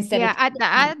 Instead of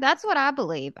that's what I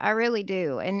believe. I really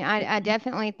do. And I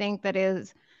definitely think that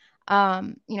is,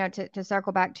 to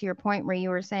circle back to your point where you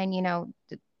were saying,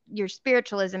 your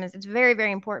spiritualism it's very,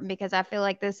 very important, because I feel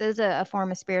like this is a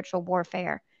form of spiritual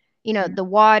warfare. The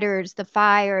waters, the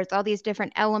fires, all these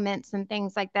different elements and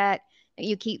things like that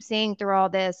you keep seeing through all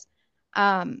this.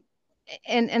 And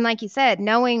like you said,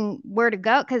 knowing where to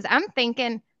go, because I'm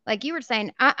thinking, like you were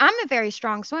saying, I'm a very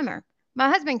strong swimmer. My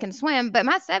husband can swim, but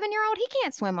my 7-year-old, he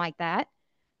can't swim like that.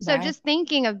 So just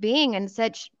thinking of being in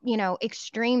such,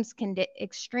 extreme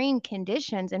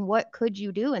conditions, and what could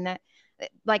you do in that?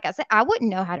 Like I said, I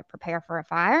wouldn't know how to prepare for a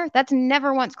fire. That's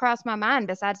never once crossed my mind,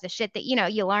 besides the shit that,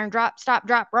 you learn, drop, stop,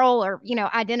 drop, roll, or,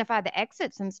 identify the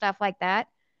exits and stuff like that.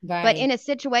 Right. But in a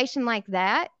situation like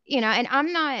that, and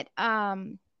I'm not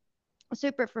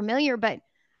super familiar, but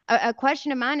a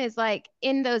question of mine is, like,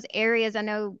 in those areas, I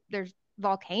know there's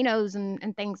volcanoes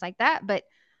and things like that, but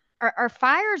are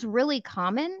fires really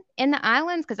common in the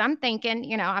islands? Because I'm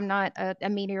thinking, I'm not a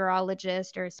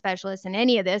meteorologist or a specialist in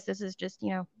any of this. This is just,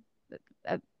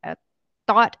 a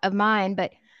thought of mine.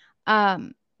 But,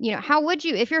 how would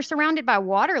you, if you're surrounded by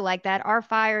water like that, are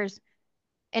fires,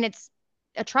 and it's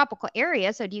a tropical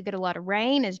area, so do you get a lot of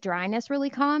rain? Is dryness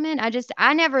really common?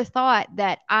 I never thought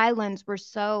that islands were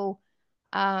so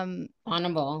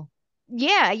vulnerable.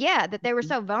 Yeah, that they were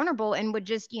so vulnerable and would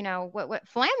just, what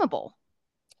flammable.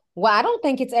 Well, I don't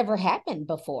think it's ever happened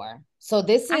before. So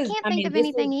this is, I can't think of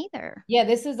anything either. Yeah,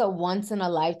 this is a once in a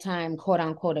lifetime, quote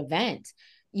unquote, event.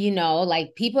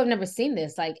 Like, people have never seen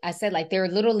this. Like I said, like, there are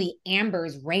literally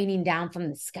ambers raining down from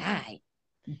the sky.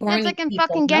 It's like in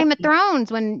fucking Game of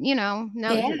Thrones when,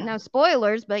 no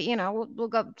spoilers, but, we'll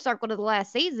go circle to the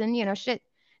last season, shit.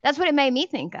 That's what it made me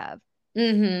think of.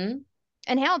 Mm-hmm.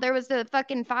 And hell, there was the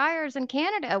fucking fires in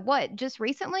Canada, just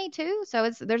recently too. So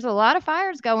there's a lot of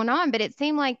fires going on, but it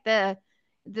seemed like the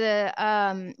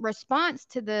response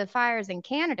to the fires in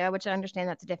Canada, which I understand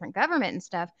that's a different government and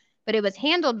stuff, but it was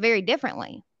handled very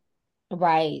differently.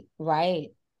 Right.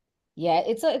 Yeah,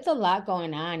 it's a lot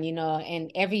going on,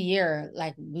 and every year,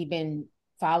 like, we've been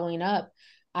following up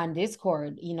on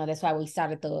Discord, that's why we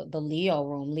started the Leo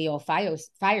room, Leo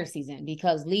fire season,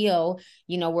 because Leo,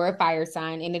 we're a fire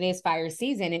sign and it is fire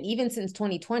season. And even since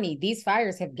 2020, these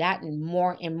fires have gotten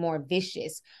more and more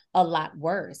vicious, a lot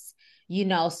worse,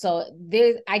 so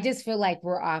I just feel like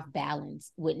we're off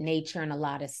balance with nature and a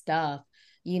lot of stuff,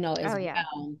 as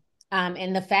well.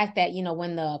 And the fact that,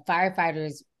 when the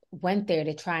firefighters went there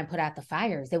to try and put out the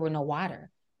fires, there were no water.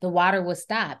 The water was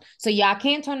stopped. So y'all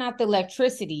can't turn off the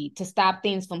electricity to stop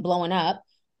things from blowing up,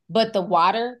 but the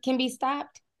water can be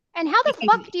stopped. And how the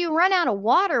fuck do you run out of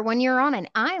water when you're on an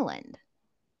island?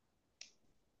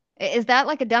 Is that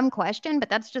like a dumb question? But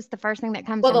that's just the first thing that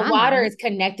comes to my mind. Well, the water is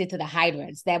connected to the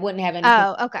hydrants. That wouldn't have anything.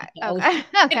 Oh, okay.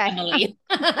 Okay.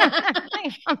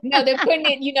 No, they're putting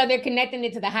it, they're connecting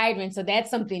it to the hydrant. So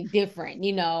that's something different,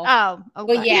 Oh,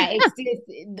 okay. But yeah, it's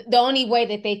just the only way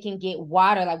that they can get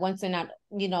water, like, once they're not,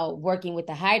 working with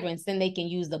the hydrants, then they can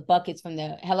use the buckets from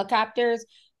the helicopters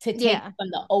to take from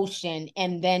the ocean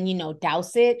and then,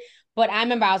 douse it. But I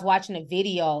remember I was watching a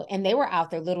video and they were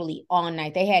out there literally all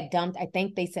night. They had dumped, I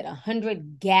think they said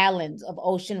 100 gallons of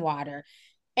ocean water,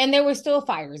 and there were still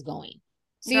fires going.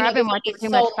 So, I've been watching too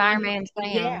much Fireman.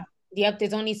 Yep.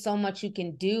 There's only so much you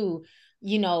can do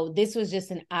this was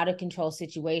just an out of control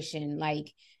situation.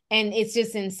 Like, and it's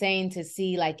just insane to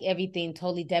see like everything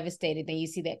totally devastated. Then you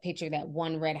see that picture, that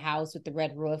one red house with the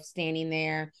red roof standing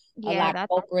there. A lot of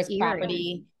Oprah's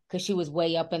property, because she was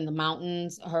way up in the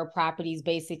mountains. Her property's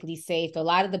basically safe. A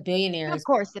lot of the billionaires, of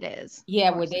course it is.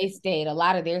 Yeah, where they stayed, a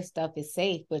lot of their stuff is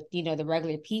safe, but the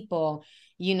regular people,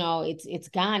 it's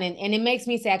gone. And it makes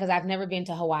me sad because I've never been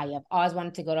to Hawaii. I've always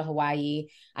wanted to go to Hawaii.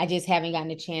 I just haven't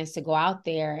gotten a chance to go out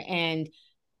there. And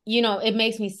it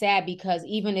makes me sad because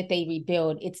even if they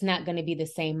rebuild, it's not going to be the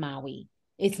same Maui.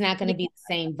 It's not going to be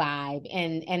the same vibe.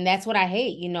 And that's what I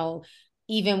hate.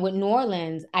 Even with New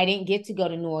Orleans, I didn't get to go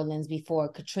to New Orleans before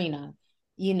Katrina.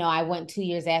 I went 2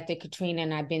 years after Katrina,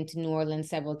 and I've been to New Orleans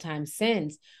several times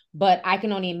since. But I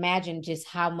can only imagine just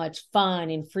how much fun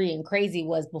and free and crazy it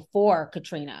was before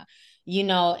Katrina.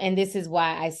 And this is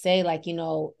why I say, like,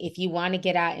 if you want to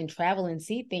get out and travel and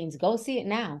see things, go see it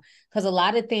now. Because a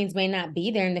lot of things may not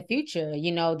be there in the future.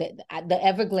 The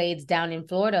Everglades down in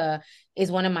Florida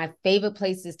is one of my favorite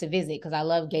places to visit because I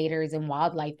love gators and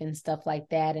wildlife and stuff like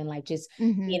that. And like just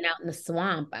being out in the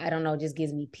swamp, I don't know, just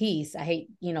gives me peace. I hate,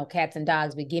 cats and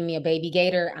dogs, but give me a baby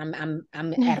gator. I'm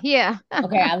yeah.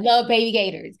 Okay. I love baby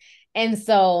gators. And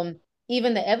so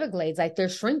even the Everglades, like they're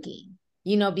shrinking,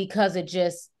 because of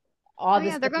just all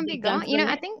this. They're going to be gone.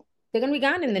 I think they're going to be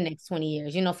gone in the next 20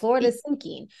 years. Florida's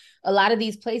sinking. A lot of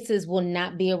these places will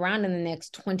not be around in the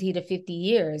next 20 to 50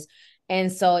 years.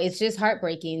 And so it's just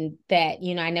heartbreaking that,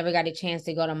 I never got a chance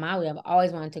to go to Maui. I've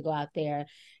always wanted to go out there.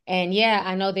 And yeah,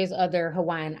 I know there's other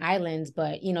Hawaiian islands,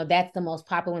 but, that's the most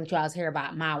popular one that you always hear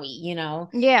about, Maui,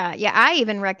 Yeah. I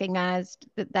even recognized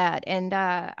that. And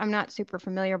I'm not super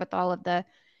familiar with all of the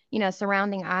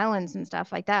surrounding islands and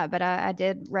stuff like that. But I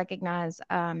did recognize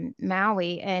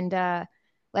Maui. And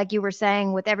like you were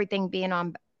saying, with everything being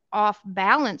off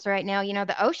balance right now,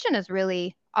 the ocean is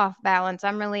really off balance.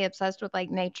 I'm really obsessed with like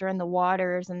nature and the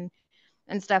waters and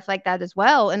stuff like that as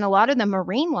well. And a lot of the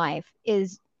marine life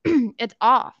is it's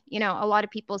off. A lot of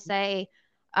people say,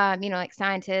 like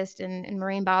scientists and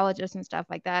marine biologists and stuff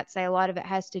like that say a lot of it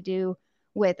has to do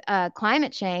with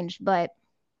climate change. But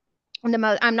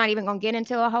I'm not even going to get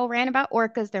into a whole rant about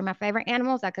orcas. They're my favorite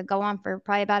animals. I could go on for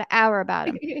probably about an hour about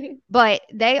them. But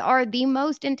they are the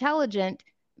most intelligent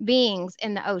beings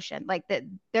in the ocean. Like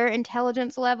their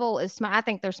intelligence level is smart. I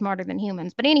think they're smarter than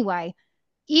humans. But anyway,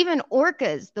 even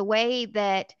orcas, the way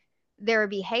that their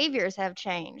behaviors have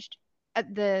changed,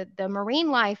 the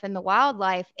marine life and the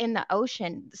wildlife in the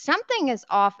ocean, something is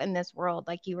off in this world,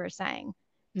 like you were saying.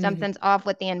 Something's off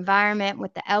with the environment,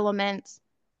 with the elements.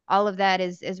 All of that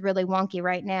is really wonky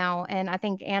right now. And I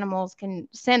think animals can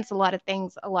sense a lot of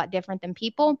things a lot different than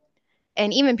people.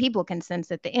 And even people can sense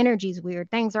that the energy's weird.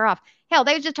 Things are off. Hell,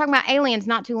 they were just talking about aliens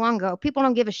not too long ago. People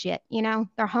don't give a shit.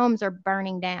 Their homes are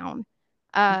burning down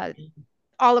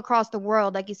all across the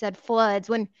world. Like you said, floods.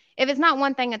 If it's not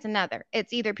one thing, it's another.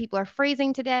 It's either people are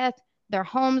freezing to death, their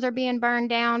homes are being burned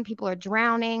down, people are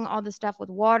drowning, all the stuff with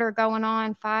water going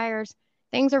on, fires.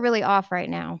 Things are really off right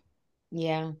now.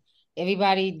 Yeah.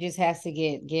 Everybody just has to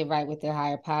get right with their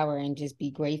higher power and just be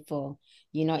grateful.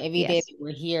 Every day that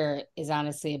we're here is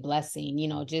honestly a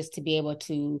blessing, just to be able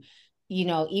to,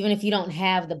 even if you don't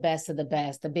have the best of the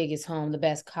best, the biggest home, the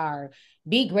best car,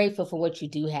 be grateful for what you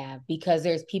do have, because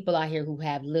there's people out here who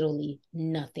have literally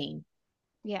nothing.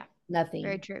 Yeah. Nothing.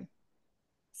 Very true.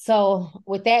 So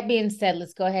with that being said,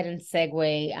 let's go ahead and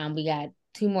segue. We got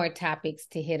 2 more topics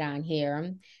to hit on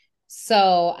here.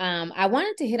 So I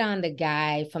wanted to hit on the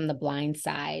guy from The Blind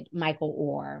Side, Michael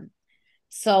Oher.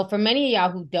 So for many of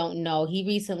y'all who don't know, he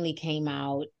recently came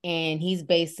out and he's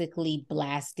basically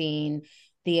blasting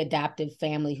the adoptive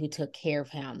family who took care of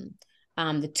him,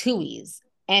 the Tuohys.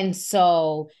 And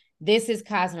so this is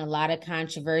causing a lot of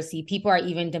controversy. People are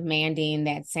even demanding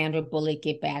that Sandra Bullock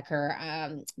get back her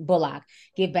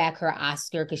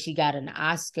Oscar, because she got an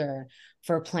Oscar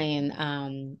for playing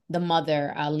the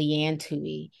mother, Leanne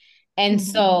Tuohy. And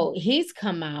so he's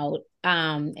come out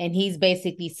and he's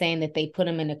basically saying that they put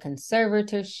him in a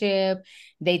conservatorship.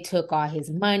 They took all his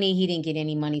money. He didn't get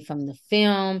any money from the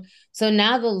film. So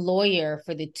now the lawyer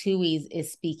for the Tuohys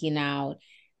is speaking out.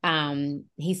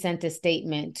 He sent a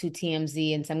statement to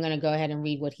TMZ, and so I'm going to go ahead and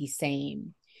read what he's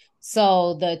saying.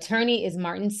 So the attorney is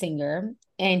Martin Singer,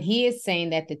 and he is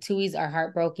saying that the Tuohys are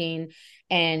heartbroken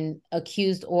and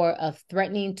accused Oher of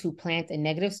threatening to plant a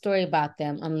negative story about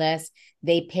them unless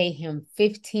they pay him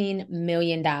 $15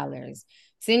 million.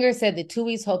 Singer said the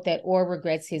Tuohys hope that Oher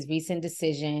regrets his recent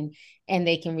decision and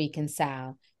they can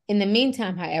reconcile. In the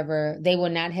meantime, however, they will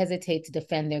not hesitate to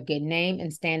defend their good name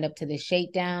and stand up to the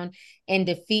shakedown and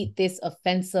defeat this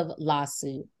offensive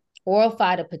lawsuit. Oral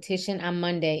filed a petition on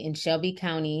Monday in Shelby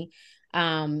County,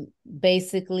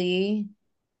 basically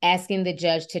asking the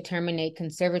judge to terminate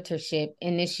conservatorship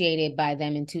initiated by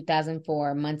them in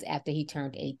 2004, months after he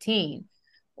turned 18.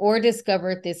 Oher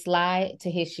discovered this lie to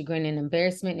his chagrin and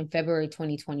embarrassment in February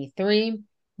 2023,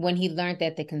 when he learned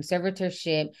that the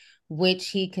conservatorship, which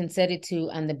he consented to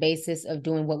on the basis of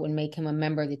doing what would make him a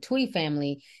member of the Tuohy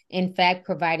family, in fact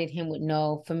provided him with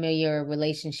no familiar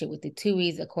relationship with the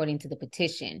Tuohys, according to the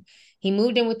petition. He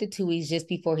moved in with the Tuohys just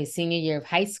before his senior year of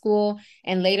high school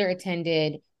and later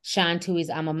attended Sean Tuohy's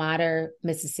alma mater,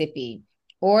 Mississippi.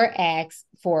 Oher asked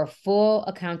for a full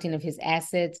accounting of his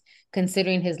assets,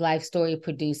 considering his life story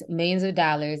produced millions of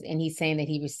dollars, and he's saying that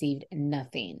he received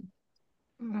nothing.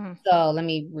 So let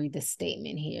me read the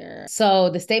statement here. So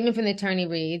the statement from the attorney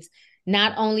reads,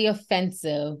 not only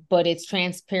offensive, but it's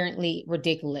transparently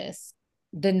ridiculous.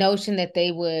 The notion that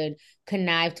they would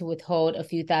connive to withhold a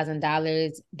few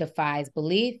 $1,000s defies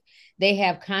belief. They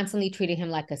have constantly treated him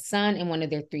like a son and one of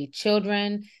their 3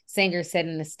 children, Singer said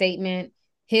in the statement.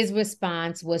 His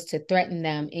response was to threaten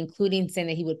them, including saying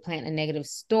that he would plant a negative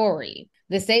story.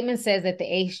 The statement says that the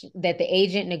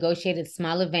agent negotiated a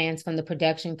small advance from the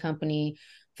production company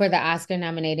for the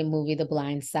Oscar-nominated movie The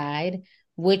Blind Side,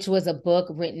 which was a book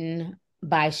written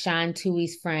by Sean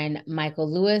Tuohy's friend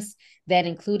Michael Oher that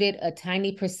included a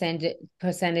tiny percentage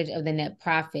of the net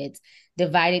profits,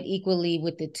 divided equally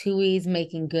with the Tuohys,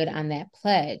 making good on that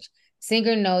pledge.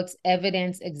 Singer notes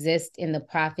evidence exists in the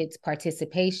profits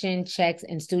participation checks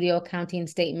and studio accounting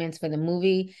statements for the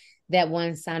movie that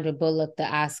won Sandra Bullock the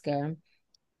Oscar.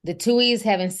 The Tuohys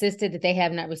have insisted that they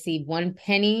have not received one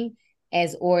penny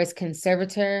as Oher's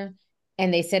conservator,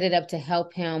 and they set it up to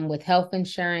help him with health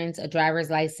insurance, a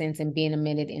driver's license, and being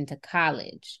admitted into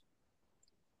college.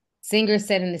 Singer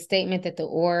said in the statement that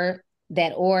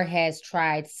Oher has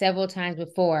tried several times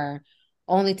before,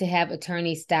 only to have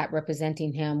attorneys stop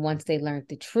representing him once they learned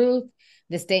the truth.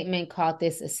 The statement called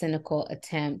this a cynical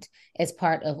attempt as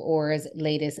part of Oher's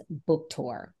latest book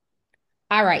tour.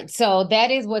 All right, so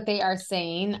that is what they are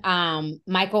saying.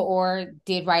 Michael Oher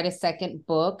did write a second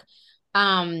book.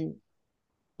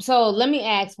 So let me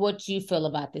ask what you feel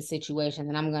about this situation,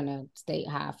 and I'm going to state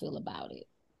how I feel about it.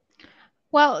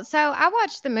 Well, so I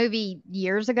watched the movie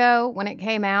years ago when it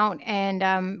came out,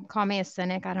 and call me a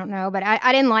cynic, I don't know, but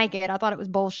I didn't like it. I thought it was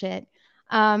bullshit.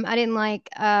 I didn't like,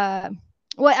 well,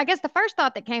 I guess the first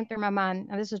thought that came through my mind,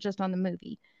 and this was just on the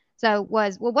movie, so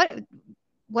was, well,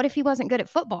 what if he wasn't good at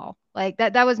football? Like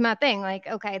that was my thing. Like,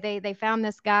 okay, they found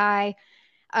this guy,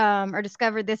 or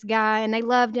discovered this guy, and they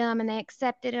loved him and they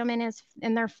accepted him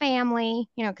in their family,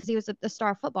 you know, because he was a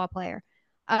star football player.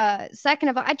 Second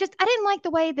of all, I didn't like the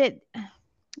way that,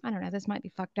 I don't know, this might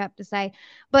be fucked up to say,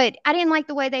 but I didn't like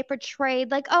the way they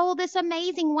portrayed, like, oh, this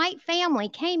amazing white family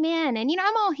came in, and, you know,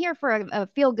 I'm all here for a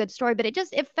feel good story, but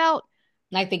it felt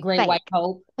like the Great fake. White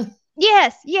Hope.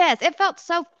 Yes, it felt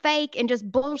so fake and just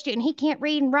bullshit, and he can't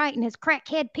read and write, and his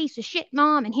crackhead piece of shit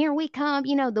mom, and here we come,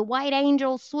 you know, the white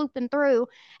angel swooping through,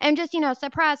 and just, you know,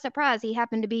 surprise, surprise, he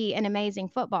happened to be an amazing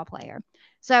football player.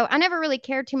 So I never really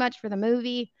cared too much for the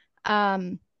movie.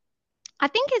 I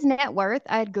think his net worth,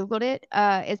 I had Googled it,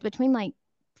 is between like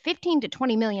 $15 to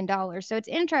 $20 million. So it's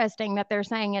interesting that they're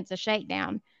saying it's a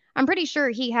shakedown. I'm pretty sure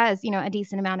he has, you know, a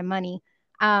decent amount of money.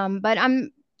 But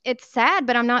it's sad,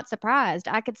 but I'm not surprised.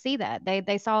 I could see that.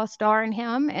 They saw a star in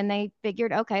him and they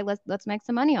figured, okay, let's make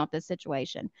some money off this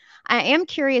situation. I am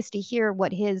curious to hear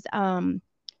what his,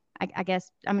 I guess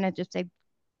I'm going to just say,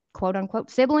 quote unquote,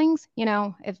 siblings, you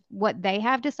know, if what they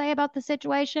have to say about the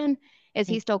situation. Is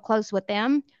he still close with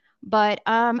them? But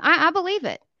I believe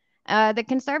it. The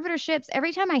conservatorships,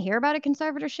 every time I hear about a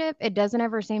conservatorship, it doesn't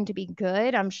ever seem to be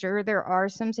good. I'm sure there are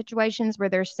some situations where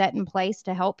they're set in place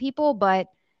to help people, but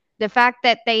the fact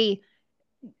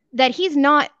that he's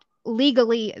not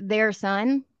legally their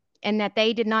son and that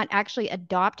they did not actually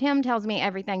adopt him tells me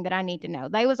everything that I need to know.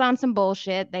 They was on some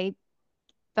bullshit. They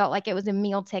felt like it was a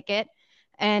meal ticket,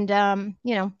 and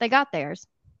you know, they got theirs.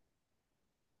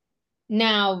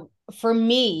 Now, for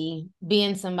me,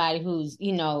 being somebody who's,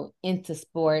 you know, into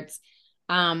sports,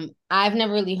 I've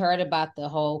never really heard about the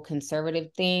whole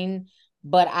conservative thing,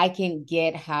 but I can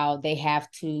get how they have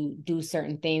to do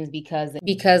certain things because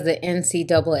the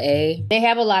NCAA, they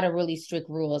have a lot of really strict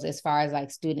rules as far as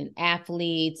like student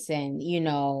athletes and, you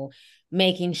know,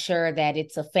 making sure that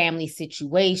it's a family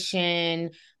situation,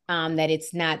 that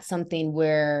it's not something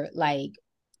where like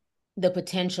the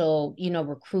potential, you know,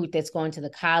 recruit that's going to the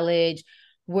college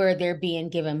where they're being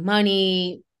given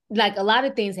money. Like a lot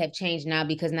of things have changed now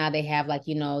because now they have like,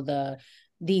 you know,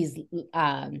 these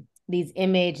these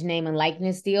image, name, and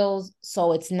likeness deals.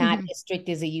 So it's not as strict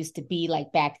as it used to be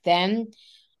like back then.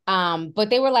 But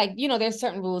they were like, there's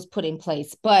certain rules put in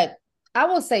place. But I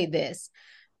will say this.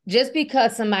 Just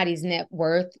because somebody's net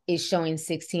worth is showing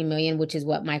 16 million, which is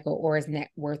what Michael Oher's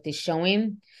net worth is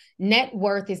showing, net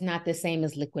worth is not the same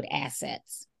as liquid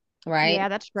assets, right? Yeah,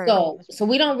 that's true. So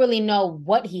we don't really know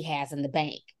what he has in the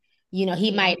bank. He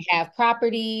might have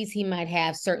properties, he might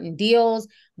have certain deals,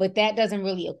 but that doesn't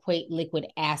really equate liquid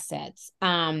assets.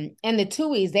 And the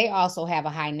Tuohys, they also have a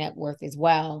high net worth as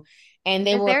well. And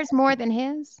there's more than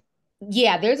his?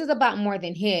 Yeah, theirs is about more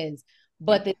than his.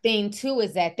 But the thing too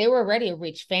is that they were already a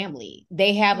rich family.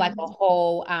 They have like a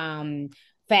whole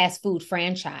fast food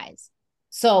franchise.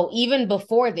 So even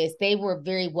before this, they were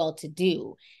very well to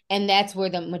do. And that's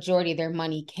where the majority of their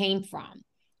money came from.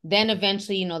 Then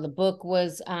eventually, the book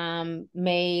was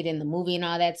made and the movie and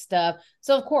all that stuff.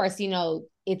 So of course,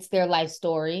 it's their life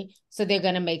story. So they're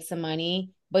going to make some money.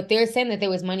 But they're saying that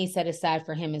there was money set aside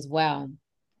for him as well.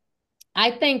 I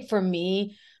think for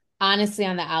me, honestly,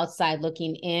 on the outside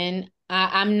looking in,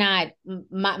 I'm not,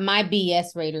 my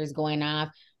BS rater is going off.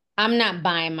 I'm not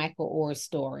buying Michael Oher's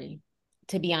story,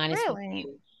 to be honest with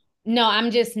you. No, I'm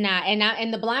just not.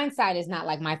 And The Blind Side is not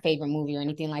like my favorite movie or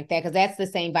anything like that, because that's the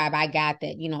same vibe I got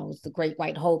that, it's the Great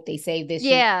White Hope. They saved this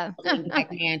black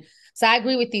man. So I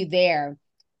agree with you there.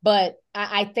 But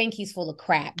I think he's full of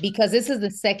crap, because this is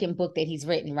the second book that he's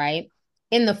written, right?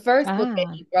 In the first book that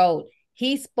he wrote,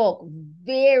 he spoke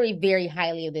very, very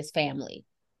highly of this family.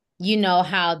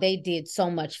 How they did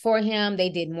so much for him. They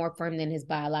did more for him than his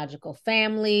biological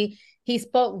family. He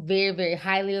spoke very, very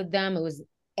highly of them. It was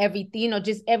everything,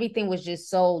 just everything was just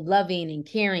so loving and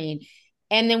caring.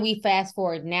 And then we fast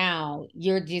forward now,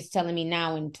 you're just telling me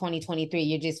now in 2023,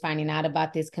 you're just finding out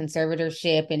about this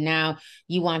conservatorship and now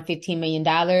you want $15 million.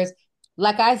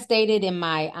 Like I stated in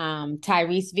my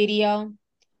Tyrese video,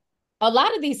 a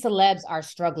lot of these celebs are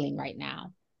struggling right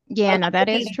now. Yeah, no, that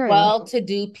is true.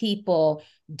 Well-to-do people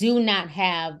do not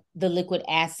have the liquid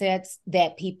assets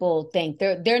that people think.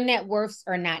 Their net worths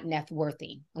are not net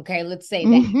worthy. Okay, let's say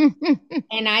that.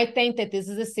 And I think that this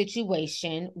is a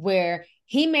situation where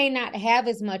he may not have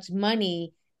as much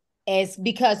money as,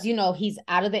 because, he's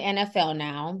out of the NFL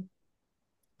now.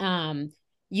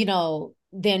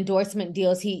 The endorsement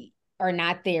deals are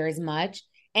not there as much.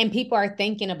 And people are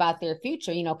thinking about their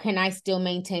future. Can I still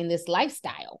maintain this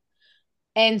lifestyle?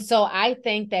 And so I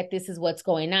think that this is what's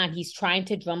going on. He's trying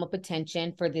to drum up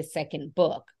attention for this second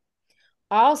book.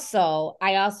 Also,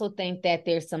 I also think that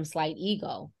there's some slight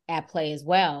ego at play as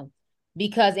well,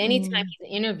 because anytime he's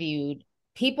interviewed,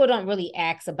 people don't really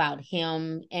ask about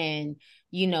him and,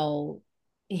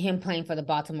 him playing for the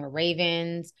Baltimore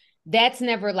Ravens. That's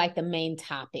never like the main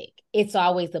topic. It's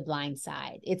always The Blind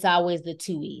Side. It's always the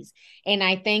Tuohys. And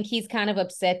I think he's kind of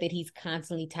upset that he's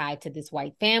constantly tied to this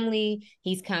white family.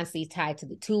 He's constantly tied to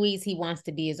the Tuohys. He wants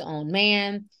to be his own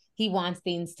man. He wants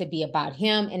things to be about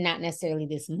him and not necessarily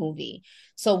this movie.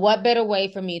 So what better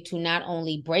way for me to not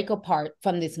only break apart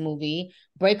from this movie,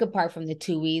 break apart from the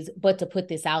Tuohys, but to put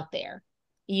this out there,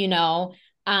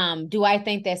 Do I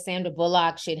think that Sandra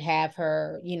Bullock should have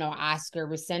her, Oscar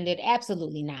rescinded?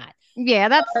 Absolutely not. Yeah,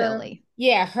 that's silly.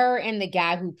 Yeah, her and the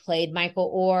guy who played Michael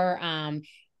Oher,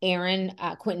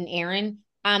 Quentin Aaron,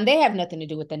 they have nothing to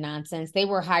do with the nonsense. They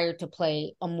were hired to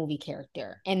play a movie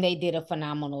character, and they did a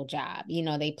phenomenal job.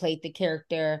 They played the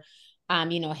character,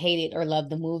 hate it or love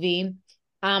the movie.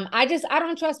 I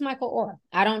don't trust Michael Oher.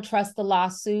 I don't trust the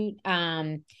lawsuit.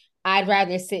 I'd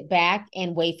rather sit back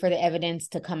and wait for the evidence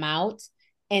to come out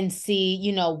and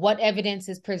see, what evidence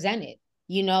is presented.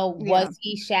 Was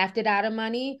he shafted out of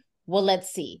money? Well,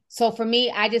 let's see. So for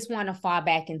me, I just want to fall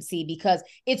back and see, because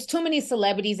it's too many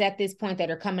celebrities at this point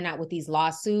that are coming out with these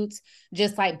lawsuits,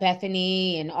 just like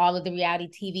Bethany and all of the reality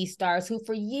TV stars who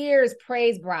for years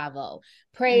praised Bravo,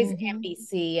 praised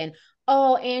NBC, and,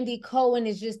 oh, Andy Cohen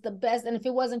is just the best. And if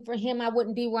it wasn't for him, I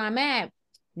wouldn't be where I'm at.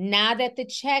 Now that the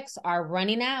checks are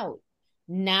running out,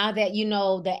 now that,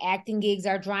 the acting gigs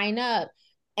are drying up.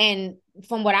 And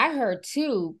from what I heard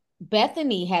too,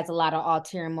 Bethany has a lot of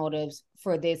ulterior motives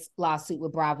for this lawsuit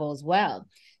with Bravo as well.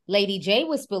 Lady J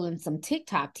was spilling some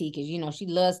TikTok tea, because, she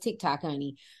loves TikTok,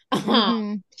 honey.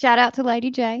 Shout out to Lady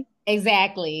J.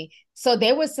 Exactly. So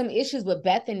there was some issues with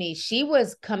Bethany. She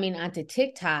was coming onto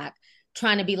TikTok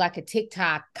trying to be like a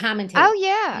TikTok commentator. Oh,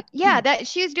 yeah. Yeah, that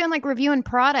she was doing like reviewing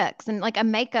products and like a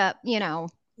makeup, thing.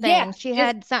 Yeah, she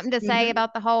had something to say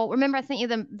about the whole, remember I sent you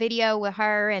the video with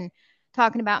her and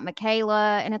talking about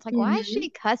Michaela, and it's like, why is she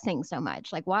cussing so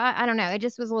much? Like, why? I don't know. It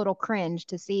just was a little cringe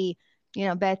to see,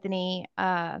 Bethany,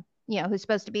 who's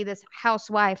supposed to be this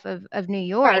housewife of New Right,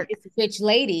 York. this rich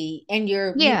lady, and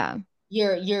Yeah.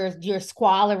 you're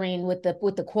squalling with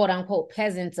the quote unquote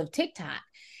peasants of TikTok.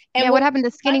 And Yeah, what what's happened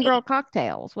to Skinny funny, Girl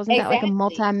Cocktails? Wasn't that like a exactly,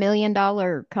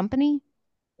 multi-million-dollar company?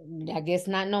 I guess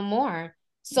not no more.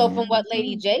 So Yeah, from what that's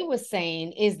Lady right. J was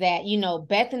saying is that,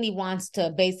 Bethany wants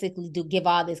to basically give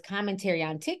all this commentary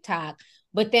on TikTok,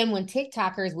 but then when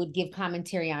TikTokers would give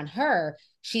commentary on her,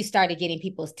 she started getting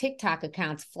people's TikTok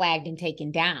accounts flagged and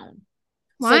taken down.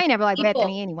 Well, So I ain't never liked people,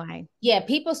 Bethany anyway. yeah,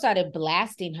 people started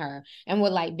blasting her and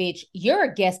were like, bitch, you're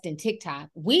a guest in TikTok.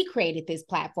 We created this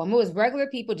platform. It was regular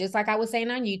people, just like I was saying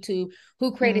on YouTube,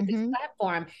 who created this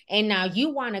platform. And now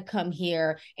you want to come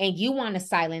here and you want to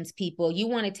silence people. You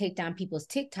want to take down people's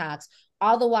TikToks,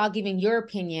 all the while giving your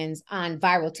opinions on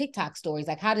viral TikTok stories.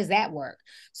 Like, how does that work?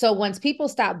 So once people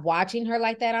stopped watching her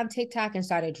like that on TikTok and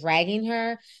started dragging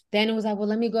her, then it was like, well,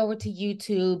 let me go over to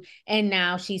YouTube. And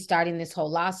now she's starting this whole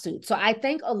lawsuit. So I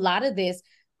think a lot of this,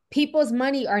 people's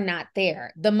money are not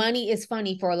there. The money is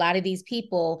funny for a lot of these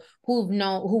people who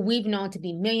we've known to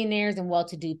be millionaires and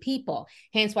well-to-do people.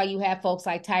 Hence why you have folks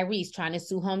like Tyrese trying to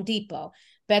sue Home Depot,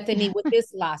 Bethany with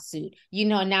this lawsuit.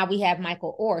 Now we have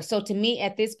Michael Oher. So to me,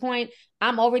 at this point,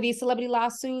 I'm over these celebrity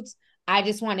lawsuits. I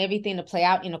just want everything to play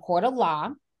out in a court of law.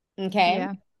 Okay.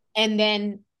 Yeah. And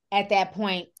then at that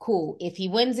point, cool. If he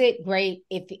wins it, great.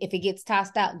 If it gets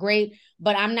tossed out, great.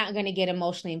 But I'm not going to get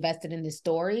emotionally invested in this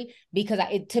story because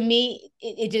to me,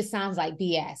 it just sounds like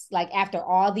BS. Like after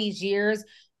all these years,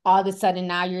 all of a sudden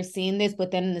now you're seeing this, but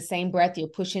then in the same breath, you're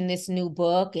pushing this new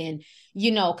book and,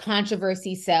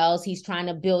 controversy sells. He's trying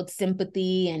to build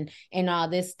sympathy and all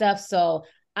this stuff. So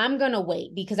I'm going to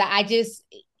wait because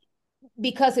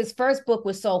because his first book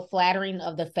was so flattering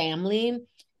of the family.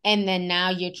 And then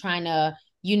now you're trying to,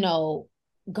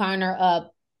 garner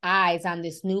up eyes on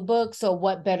this new book. So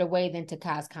what better way than to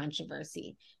cause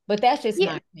controversy? But that's just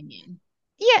my opinion.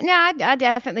 Yeah, no, I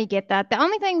definitely get that. The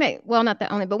only thing that, well, not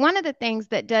the only, but one of the things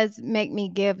that does make me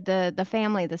give the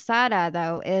family the side eye,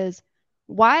 though, is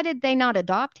why did they not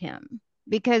adopt him?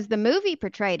 Because the movie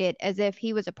portrayed it as if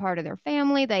he was a part of their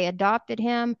family. They adopted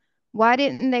him. Why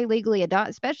didn't they legally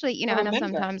adopt? Especially, I know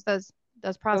sometimes those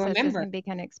processes can be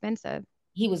kind of expensive.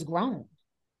 He was grown.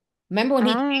 Remember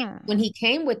when he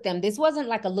came with them, this wasn't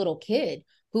like a little kid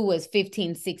who was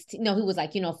 15, 16. No, who was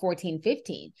like, 14,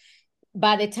 15.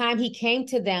 By the time he came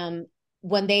to them,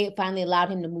 when they finally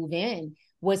allowed him to move in,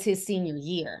 was his senior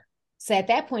year. So at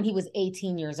that point, he was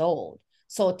 18 years old.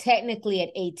 So technically at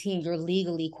 18, you're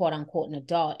legally, quote unquote, an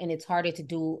adult. And it's harder to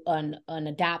do an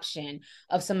adoption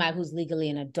of somebody who's legally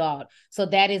an adult. So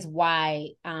that is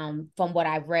why, from what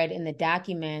I've read in the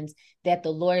documents, that the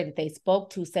lawyer that they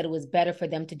spoke to said it was better for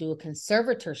them to do a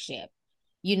conservatorship,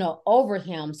 over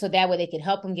him. So that way they could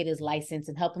help him get his license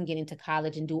and help him get into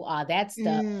college and do all that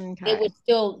stuff. Okay. It would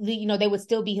still, they would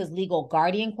still be his legal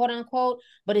guardian, quote unquote,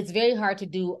 but it's very hard to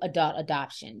do adult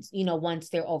adoptions, once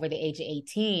they're over the age of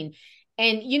 18.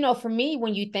 And, for me,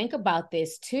 when you think about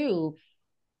this too,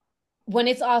 when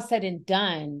it's all said and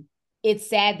done, it's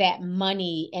sad that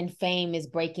money and fame is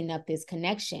breaking up this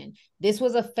connection. This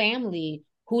was a family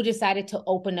who decided to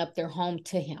open up their home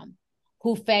to him,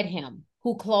 who fed him,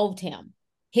 who clothed him.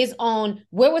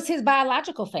 Where was his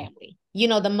biological family?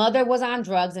 The mother was on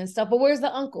drugs and stuff, but where's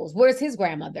the uncles? Where's his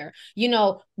grandmother?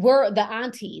 Where the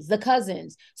aunties, the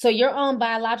cousins? So your own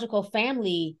biological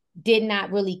family did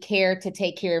not really care to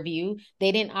take care of you.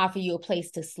 They didn't offer you a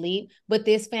place to sleep, but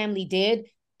this family did.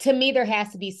 To me, there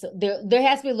has to be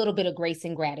a little bit of grace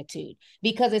and gratitude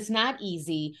because it's not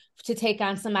easy to take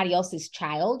on somebody else's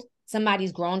child,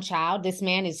 somebody's grown child. This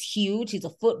man is huge. He's a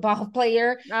football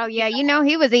player. Oh yeah,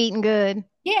 he was eating good.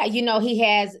 Yeah,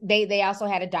 they also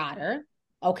had a daughter.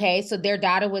 Okay, so their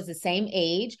daughter was the same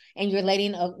age, and you're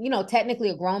letting technically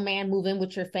a grown man move in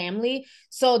with your family.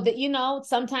 So that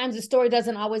sometimes the story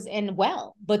doesn't always end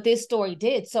well, but this story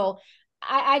did. So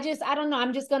I don't know.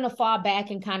 I'm just gonna fall back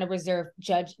and kind of reserve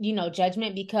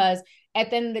judgment because at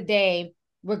the end of the day,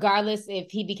 regardless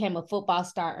if he became a football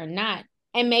star or not,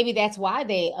 and maybe that's why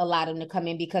they allowed him to come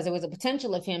in because there was a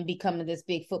potential of him becoming this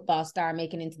big football star,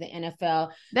 making it into the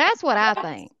NFL. That's what I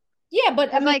think. Yeah,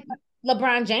 but I mean,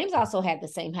 LeBron James also had the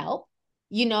same help.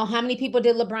 How many people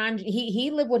did LeBron? He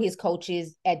lived with his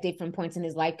coaches at different points in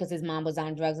his life because his mom was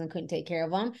on drugs and couldn't take care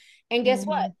of him. And guess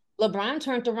what? LeBron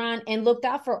turned around and looked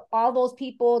out for all those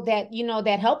people that,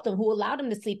 that helped him, who allowed him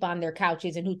to sleep on their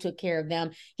couches and who took care of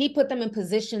them. He put them in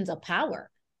positions of power.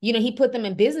 He put them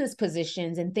in business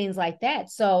positions and things like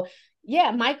that. So yeah,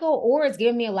 Michael Oher is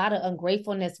giving me a lot of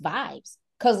ungratefulness vibes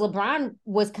because LeBron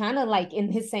was kind of like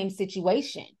in his same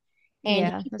situation.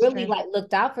 And he really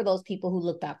looked out for those people who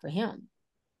looked out for him.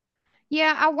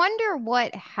 Yeah, I wonder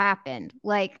what happened.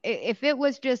 Like, if it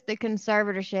was just the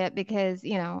conservatorship, because,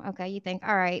 okay, you think,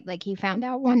 all right, like he found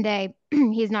out one day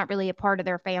he's not really a part of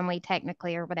their family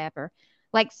technically or whatever.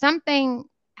 Like, something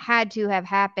had to have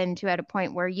happened to at a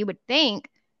point where you would think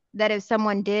that if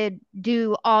someone did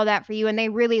do all that for you and they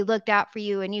really looked out for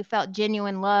you and you felt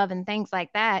genuine love and things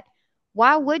like that,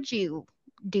 why would you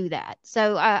do that?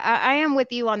 So I am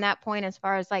with you on that point as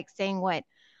far as like seeing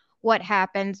what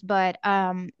happens. But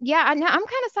yeah, I'm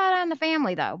kind of side on the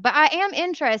family though. But I am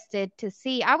interested to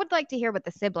see. I would like to hear what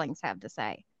the siblings have to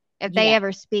say if they Yeah.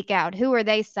 ever speak out. Who are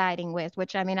they siding with?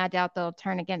 Which, I mean, I doubt they'll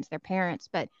turn against their parents,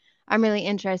 but I'm really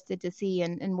interested to see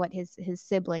and what his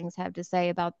siblings have to say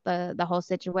about the whole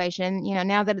situation.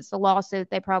 Now that it's a lawsuit,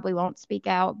 they probably won't speak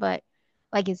out, but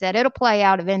like you said, it'll play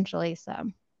out eventually. So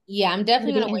Yeah, I'm it'll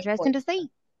definitely be gonna wait for interesting it to see.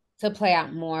 to play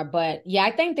out more. But yeah,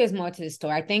 I think there's more to the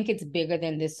story. I think it's bigger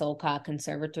than this so-called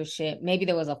conservatorship. Maybe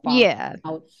there was a fall Yeah.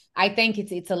 out. I think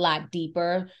it's a lot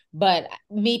deeper. But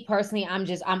me personally,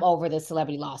 I'm over the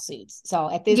celebrity lawsuits. So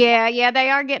at this point, Yeah, they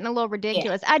are getting a little yeah,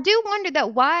 ridiculous. I do wonder though,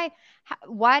 why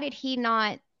did he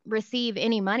not receive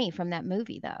any money from that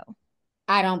movie though?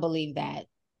 I don't believe that.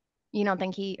 You don't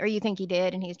think or you think he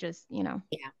did and he's just, Yeah,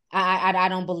 I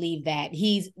don't believe that.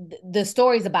 The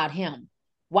story's about him.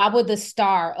 Why would the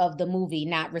star of the movie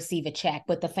not receive a check,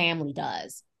 but the family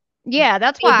does? Yeah,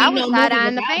 that's why There'd I be was no movie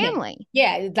side-eyeing the without him. family.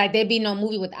 Yeah, it's like there'd be no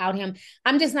movie without him.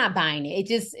 I'm just not buying it. It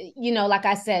just, like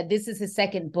I said, this is his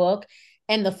second book,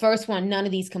 and the first one, none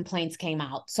of these complaints came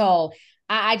out. So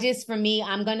I just, for me,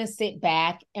 I'm gonna sit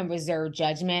back and reserve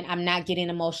judgment. I'm not getting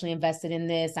emotionally invested in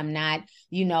this. I'm not,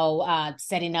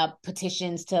 setting up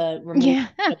petitions to remove Yeah.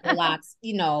 Bullock's,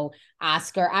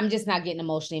 Oscar. I'm just not getting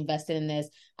emotionally invested in this.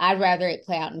 I'd rather it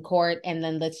play out in court, and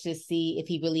then let's just see if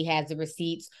he really has the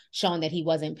receipts showing that he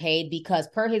wasn't paid, because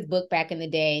per his book back in the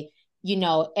day,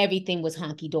 everything was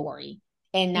honky dory.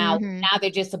 And now they're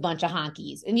just a bunch of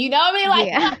honkies. And you know what I mean? Like,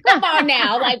 Yeah. come on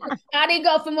now. Like, how do you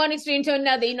go from one extreme to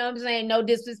another? You know what I'm saying? No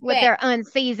disrespect. With their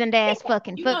unseasoned ass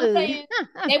fucking You know what I'm food. saying?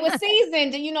 They were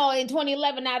seasoned, in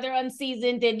 2011. Now they're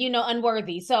unseasoned and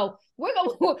unworthy. So we're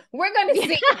gonna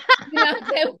see,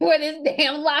 where this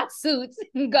damn lawsuits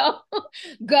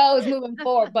goes moving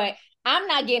forward. But I'm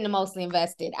not getting emotionally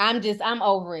invested. I'm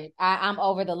over it. I'm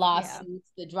over the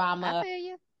lawsuits, the drama. I feel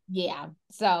you. Yeah.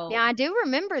 So Yeah, I do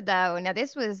remember though. Now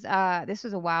this was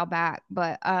a while back,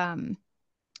 but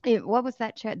what was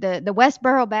that church? The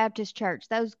Westboro Baptist Church.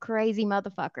 Those crazy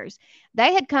motherfuckers.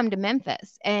 They had come to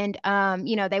Memphis, and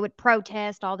they would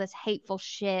protest all this hateful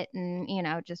shit, and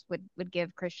just would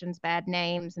give Christians bad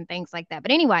names and things like that.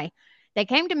 But anyway, they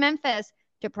came to Memphis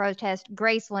to protest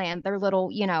Graceland. Their little,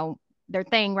 their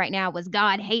thing right now was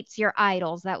God hates your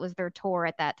idols. That was their tour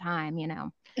at that time.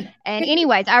 And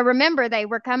anyways, I remember they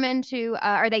were coming to,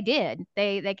 or they did.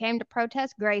 They came to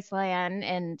protest Graceland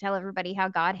and tell everybody how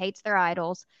God hates their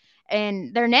idols.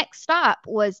 And their next stop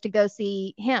was to go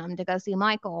see him, to go see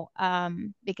Michael,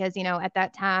 because at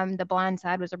that time the Blind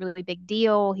Side was a really big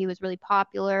deal. He was really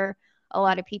popular. A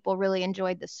lot of people really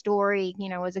enjoyed the story.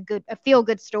 It was a feel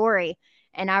good story.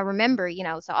 And I remember,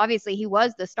 so obviously he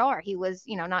was the star. He was,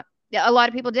 not a lot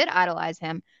of people did idolize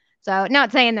him. So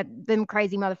not saying that them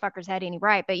crazy motherfuckers had any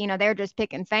right, but they're just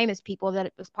picking famous people that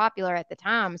it was popular at the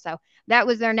time. So that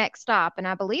was their next stop. And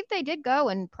I believe they did go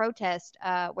and protest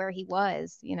where he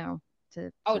was,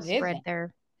 to spread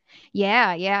their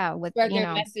with spread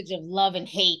their message of love and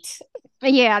hate.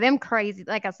 Yeah, them crazy.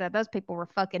 Like I said, those people were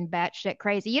fucking batshit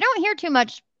crazy. You don't hear too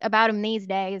much about them these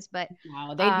days, but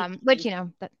no, which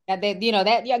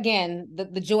that again,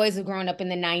 the joys of growing up in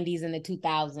the 90s and the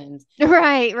 2000s.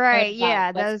 Right.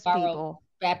 Yeah, those people.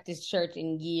 Baptist Church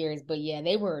in years, but yeah,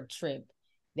 they were a trip.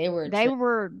 They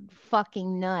were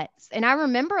fucking nuts. And I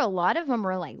remember a lot of them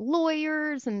were like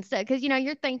lawyers and stuff, because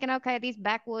you're thinking, okay, these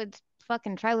backwoods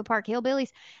fucking trailer park hillbillies,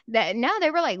 that no,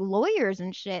 they were like lawyers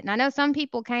and shit. And I know some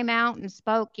people came out and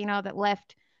spoke, that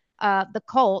left the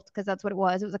cult, because that's what it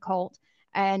was a cult,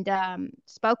 and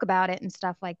spoke about it and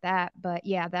stuff like that. But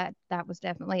yeah, that was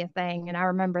definitely a thing. And I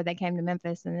remember they came to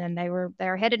Memphis, and then they were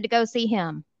headed to go see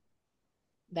him.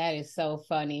 That is so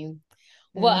funny.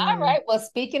 Well, all right. Well,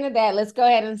 speaking of that, let's go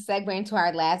ahead and segue into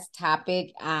our last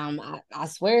topic. I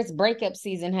swear it's breakup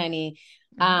season, honey.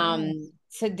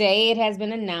 Today it has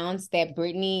been announced that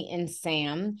Britney and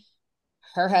Sam,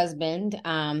 her husband,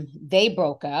 they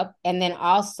broke up. And then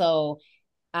also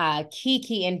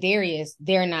Keke and Darius,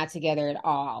 they're not together at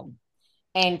all.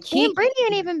 And Britney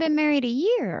ain't even been married a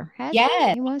year, has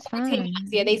she? He was fine.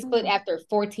 Yeah, they split after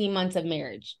 14 months of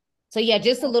marriage. So yeah,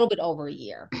 just a little bit over a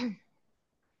year.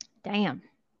 Damn.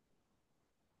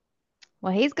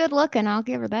 Well, he's good looking. I'll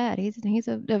give her that. He's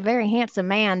a very handsome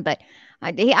man, but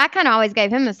I kind of always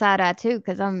gave him a side eye too,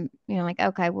 because I'm, like,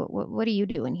 okay, what are you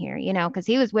doing here? Because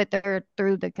he was with her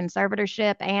through the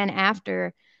conservatorship and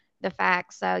after the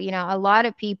fact. So, a lot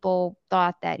of people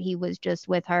thought that he was just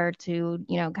with her to,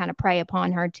 kind of prey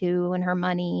upon her too and her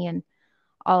money and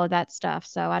all of that stuff.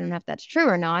 So I don't know if that's true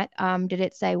or not. Did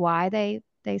it say why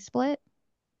they split?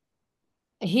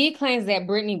 He claims that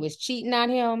Britney was cheating on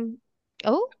him.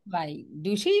 Oh, like,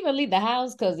 do she even leave the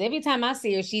house? Because every time I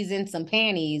see her, she's in some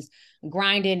panties,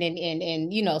 grinding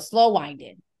and slow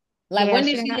winding. Like, Yeah, when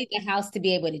she did done she got. leave the house to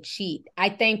be able to cheat? I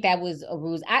think that was a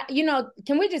ruse.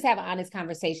 Can we just have an honest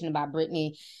conversation about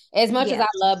Britney? As much as I Yes.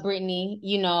 love Britney,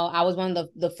 I was one of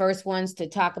the first ones to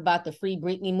talk about the Free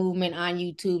Britney movement on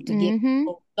YouTube to get Mm-hmm.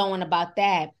 people going about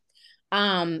that.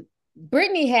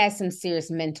 Britney has some serious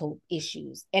mental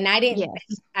issues, and I Yes.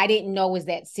 didn't know it was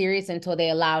that serious until they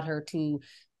allowed her to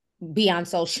be on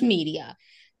social media.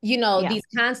 Yeah. These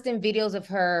constant videos of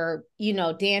her,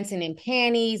 dancing in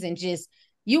panties, and just,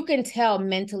 you can tell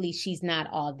mentally she's not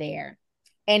all there.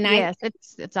 And Yes,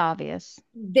 it's obvious.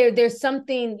 there's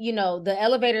something, the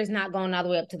elevator is not going all the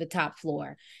way up to the top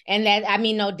floor. And that, I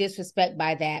mean, no disrespect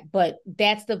by that, but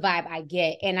that's the vibe I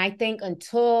get. And I think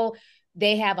until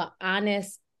they have an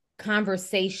honest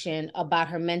conversation about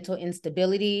her mental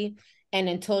instability, and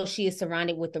until she is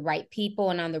surrounded with the right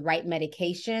people and on the right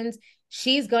medications,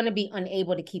 she's going to be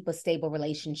unable to keep a stable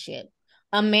relationship.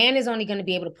 A man is only going to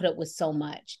be able to put up with so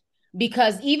much,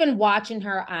 because even watching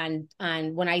her on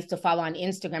when I used to follow on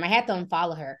Instagram, I had to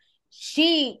unfollow her.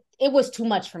 It was too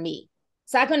much for me.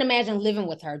 So I couldn't imagine living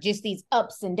with her, just these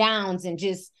ups and downs, and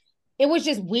just, it was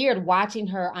just weird watching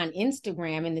her on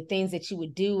Instagram and the things that she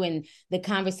would do and the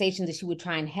conversations that she would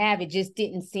try and have. It just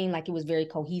didn't seem like it was very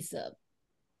cohesive.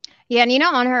 Yeah, and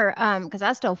on her, because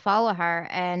I still follow her,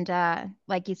 and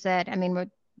like you said, I mean,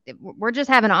 we're just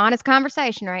having an honest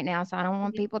conversation right now, so I don't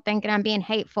want people thinking I'm being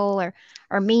hateful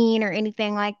or mean or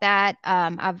anything like that.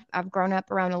 I've grown up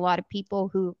around a lot of people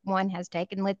who, one, has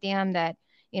taken lithium that,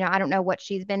 I don't know what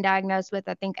she's been diagnosed with.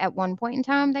 I think at one point in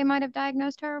time they might have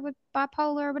diagnosed her with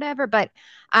bipolar or whatever, but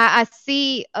I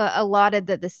see a lot of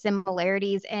the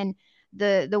similarities, and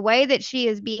the way that she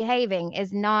is behaving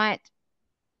is not,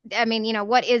 I mean,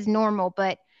 what is normal,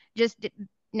 but just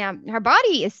now her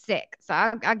body is sick. So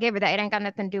I'll give her that. It ain't got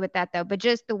nothing to do with that though. But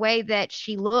just the way that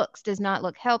she looks does not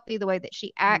look healthy. The way that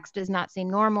she acts does not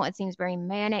seem normal. It seems very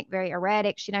manic, very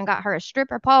erratic. She done got her a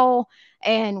stripper pole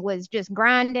and was just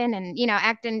grinding and,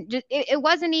 acting just, it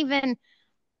wasn't even,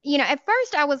 at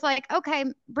first I was like, okay,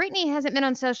 Britney hasn't been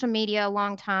on social media a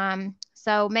long time.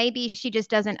 So maybe she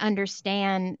just doesn't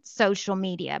understand social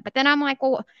media. But then I'm like,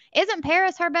 well, isn't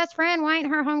Paris her best friend? Why ain't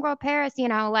her homegirl Paris,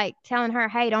 like telling her,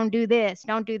 hey, don't do this,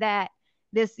 don't do that.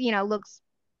 This,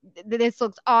 this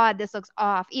looks odd, this looks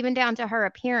off, even down to her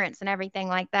appearance and everything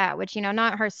like that, which,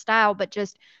 not her style, but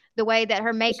just the way that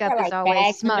her She makeup got, is like, always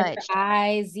bags under her smudged.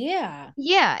 eyes. Yeah.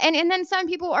 Yeah, and then some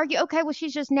people argue, okay, well,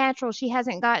 she's just natural. She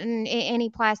hasn't gotten any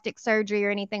plastic surgery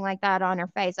or anything like that on her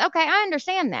face. Okay, I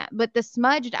understand that. But the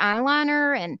smudged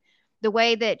eyeliner and the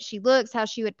way that she looks, how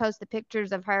she would post the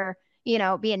pictures of her,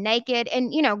 being naked.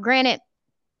 And, granted,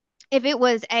 if it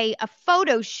was a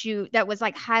photo shoot that was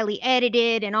like highly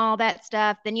edited and all that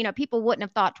stuff, then, people wouldn't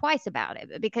have thought twice about it.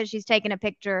 But because she's taking a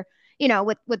picture,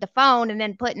 with the phone and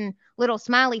then putting little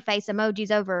smiley face emojis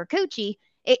over her coochie,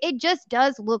 it just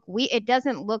does look weird. It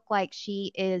doesn't look like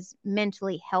she is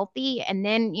mentally healthy. And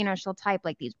then, she'll type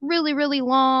like these really, really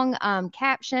long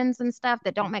captions and stuff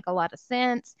that don't make a lot of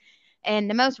sense. And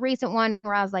the most recent one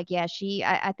where I was like, yeah,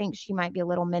 I think she might be a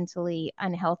little mentally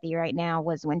unhealthy right now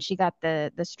was when she got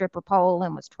the stripper pole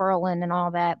and was twirling and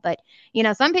all that. But,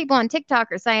 some people on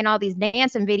TikTok are saying all these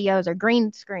dancing videos are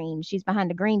green screen. She's behind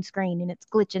a green screen and it's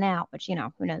glitching out, which,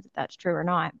 who knows if that's true or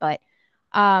not. But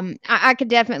I could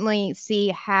definitely see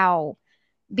how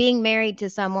being married to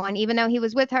someone, even though he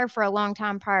was with her for a long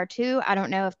time prior to, I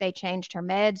don't know if they changed her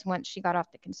meds once she got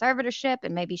off the conservatorship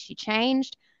and maybe she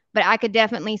changed, but I could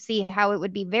definitely see how it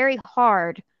would be very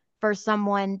hard for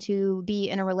someone to be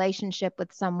in a relationship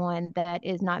with someone that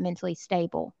is not mentally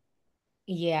stable.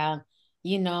 Yeah.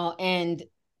 And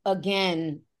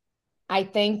again, I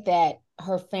think that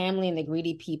her family and the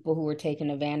greedy people who were taking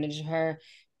advantage of her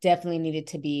definitely needed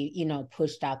to be,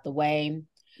 pushed out the way.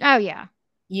 Oh, yeah.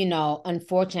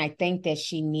 Unfortunately, I think that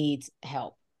she needs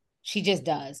help. She just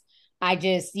does. I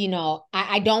just,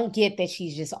 I don't get that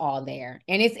she's just all there.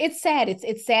 And it's sad.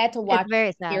 It's sad to watch It's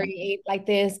very sad. deteriorate like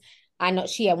this. I know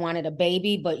she had wanted a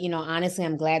baby, but honestly,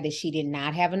 I'm glad that she did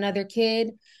not have another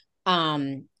kid.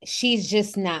 she's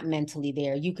just not mentally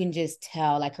there. You can just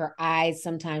tell, like, her eyes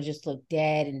sometimes just look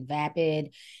dead and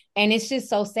vapid. And it's just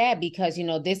so sad because,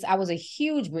 I was a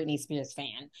huge Britney Spears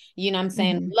fan. You know what I'm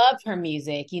saying? Mhm. Loved her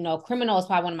music. Criminal is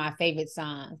probably one of my favorite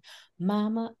songs.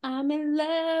 Mama, I'm in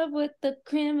love with the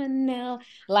criminal.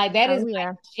 Like, that is Oh, my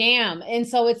yeah. jam. And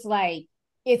so it's like,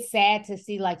 it's sad to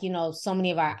see, like, so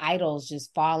many of our idols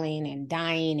just falling and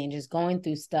dying and just going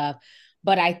through stuff.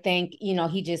 But I think,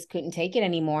 he just couldn't take it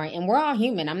anymore. And we're all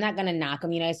human. I'm not going to knock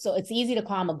him, so it's easy to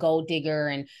call him a gold digger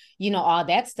and, all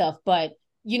that stuff. But,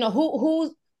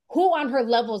 who on her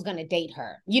level is going to date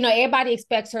her? Everybody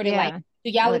expects her to, like, Yeah. do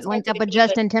y'all expect Linked her up to with be with,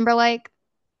 Justin Timberlake.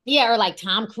 yeah, or like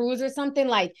Tom Cruise or something?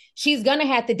 Like, she's going to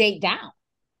have to date down.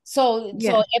 So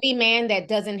Yeah. every man that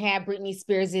doesn't have Britney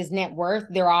Spears' net worth,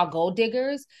 they're all gold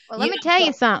diggers. Well, let me tell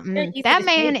you So they're something. easy That to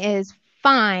man date. is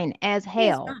fine as He is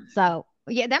hell. fine. So,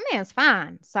 yeah, that man's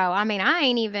fine. So, I mean, I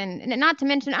ain't even, not to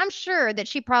mention, I'm sure that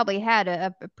she probably had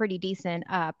a pretty decent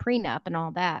prenup and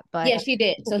all that. But Yeah, she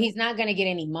did. So he's not going to get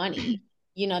any money.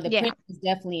 The yeah, print is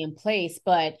definitely in place.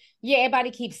 But yeah,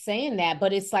 everybody keeps saying that.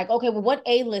 But it's like, okay, well, what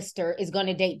A-lister is going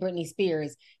to date Britney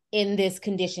Spears in this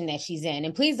condition that she's in?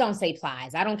 And please don't say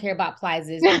Plies. I don't care about Plies'.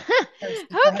 who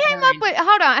came up with,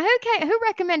 hold on, who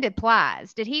recommended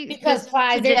Plies? Did he Because just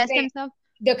Plies, they're suggest saying himself?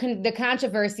 the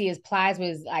controversy is Plies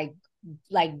was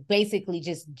like basically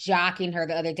just jocking her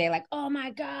the other day, like, oh my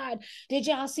God, did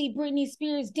y'all see Britney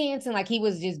Spears dancing? Like, he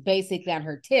was just basically on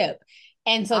her tip.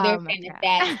 And so they're Oh my saying that God.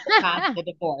 that's the cause of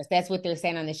the divorce. That's what they're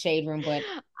saying on the Shade Room. But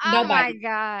Oh my nobody,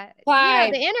 God.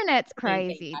 Clyde, The internet's didn't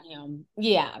think crazy. about him.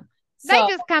 Yeah. They So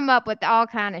just come up with all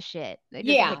kind of shit. They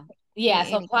just pick yeah. So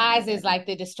anything to Plies is say. like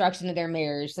the destruction of their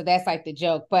marriage. So that's like the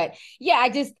joke. But yeah,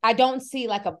 I don't see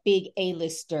like a big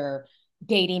A-lister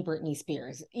dating Britney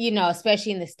Spears,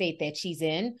 especially in the state that she's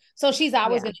in. So she's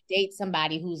always Yeah. going to date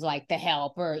somebody who's like the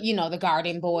help or, the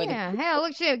garden boy. Yeah, hell,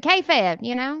 look, shit, K-Fed,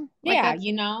 like Yeah, that's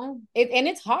and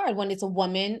it's hard when it's a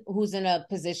woman who's in a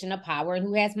position of power and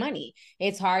who has money.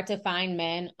 It's hard to find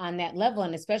men on that level,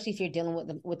 and especially if you're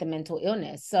dealing with a mental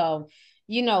illness. So,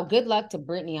 good luck to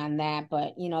Brittany on that.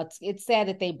 But it's sad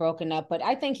that they broken up. But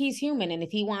I think he's human, and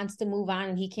if he wants to move on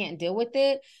and he can't deal with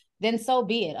it, then so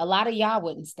be it. A lot of y'all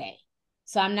wouldn't stay,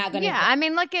 so I'm not gonna. yeah. I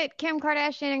mean, look at Kim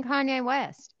Kardashian and Kanye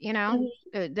West.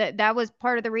 That was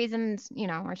part of the reasons,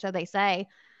 or so they say,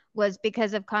 was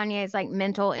because of Kanye's like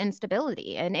mental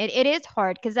instability, and it is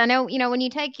hard because I know when you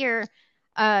take your,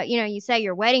 you say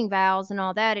your wedding vows and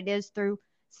all that, it is through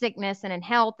sickness and in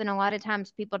health, and a lot of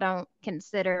times people don't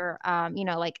consider,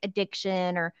 like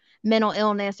addiction or mental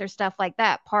illness or stuff like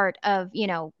that part of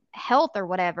health or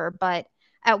whatever, but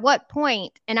at what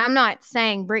point, and I'm not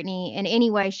saying Brittany in any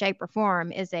way, shape, or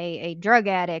form is a drug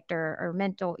addict or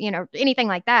mental, anything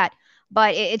like that,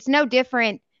 but it's no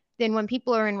different than when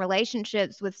people are in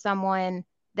relationships with someone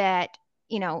that,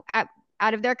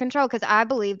 out of their control, because I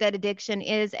believe that addiction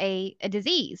is a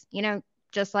disease,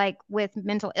 just like with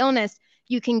mental illness,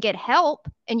 you can get help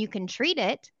and you can treat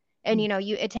it. And,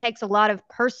 it takes a lot of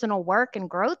personal work and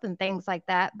growth and things like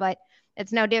that. But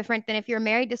it's no different than if you're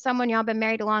married to someone, y'all been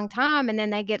married a long time, and then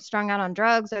they get strung out on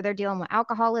drugs or they're dealing with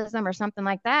alcoholism or something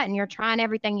like that. And you're trying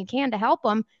everything you can to help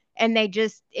them. And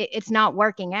it's not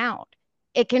working out.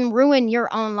 It can ruin your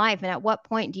own life. And at what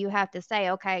point do you have to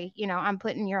say, okay, I'm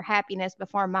putting your happiness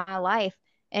before my life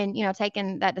and,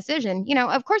 taking that decision?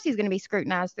 Of course he's going to be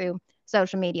scrutinized through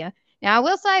social media. Now, I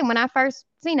will say, when I first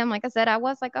seen him, like I said, I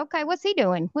was like, okay, what's he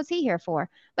doing? What's he here for?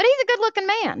 But he's a good looking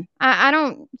man. I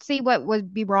don't see what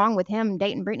would be wrong with him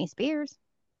dating Britney Spears.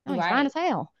 Oh, he's fine as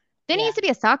hell. Didn't he used to be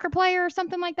a soccer player or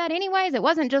something like that anyways? It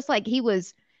wasn't just like he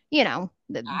was, I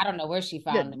don't know where she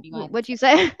found him. What you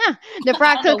say? The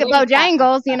fry cook at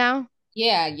Bojangles,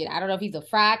 Yeah, I don't know if he's a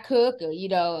fry cook or,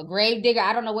 a grave digger.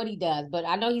 I don't know what he does, but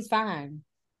I know he's fine.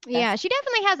 Yeah, she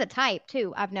definitely has a type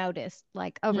too. I've noticed,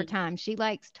 like over time, she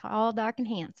likes tall, dark, and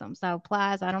handsome. So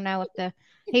Plies, I don't know if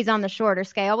he's on the shorter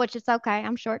scale, which is okay.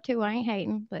 I'm short too. I ain't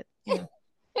hating, but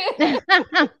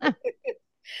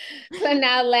So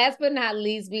now, last but not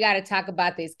least, we got to talk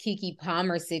about this Keke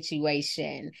Palmer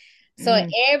situation. So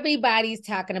everybody's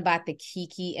talking about the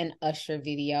Keke and Usher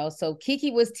video. So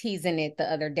Keke was teasing it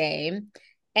the other day,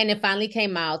 and it finally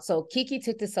came out. So Keke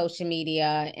took to social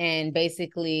media and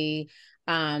basically,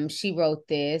 she wrote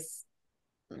this.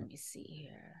 Let me see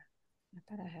here. I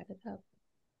thought I had it up.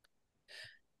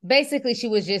 Basically, she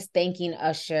was just thanking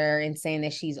Usher and saying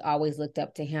that she's always looked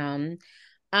up to him.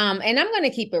 And I'm going to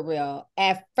keep it real.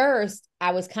 At first,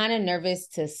 I was kind of nervous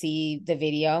to see the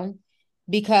video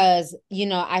because,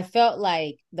 I felt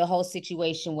like the whole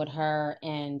situation with her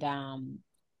and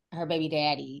her baby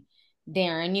daddy,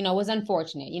 Darren, was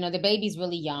unfortunate. The baby's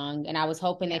really young, and I was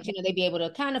hoping that, they'd be able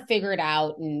to kind of figure it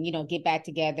out and, get back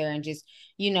together and just,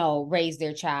 raise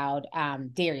their child.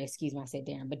 Darius, excuse me, I said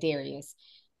Darren, but Darius.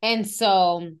 And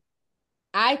so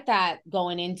I thought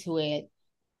going into it,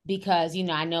 because,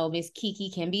 I know Miss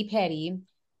Keke can be petty.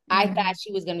 I thought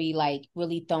she was going to be like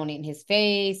really throwing it in his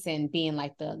face and being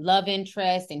like the love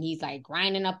interest, and he's like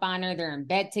grinding up on her. They're in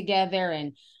bed together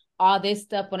and all this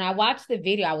stuff. When I watched the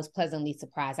video, I was pleasantly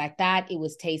surprised. I thought it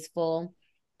was tasteful.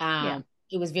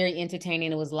 It was very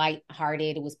entertaining. It was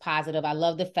lighthearted. It was positive. I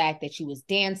love the fact that she was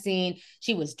dancing.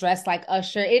 She was dressed like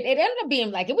Usher. It ended up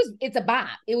being like, it's a bop.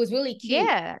 It was really cute.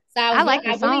 Yeah. So I like the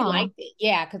I song. really liked it.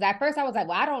 Yeah. Cause at first I was like,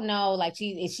 well, I don't know. Like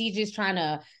is she just trying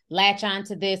to latch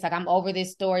onto this? Like I'm over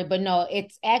this story, but no,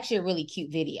 it's actually a really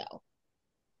cute video.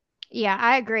 Yeah,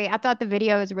 I agree. I thought the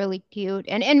video was really cute.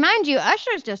 And mind you,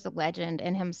 Usher's just a legend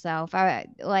in himself. I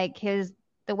like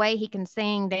the way he can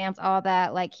sing, dance, all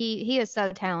that. Like he is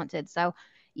so talented. So,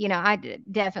 I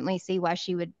definitely see why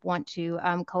she would want to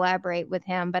collaborate with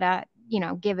him. But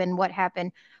given what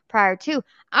happened prior to,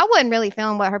 I wasn't really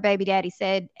feeling what her baby daddy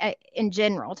said in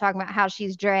general, talking about how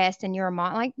she's dressed and you're a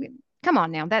mom. Like, come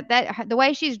on now, that the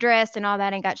way she's dressed and all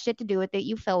that ain't got shit to do with it.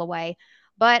 You feel away.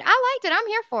 But I liked it. I'm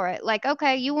here for it. Like,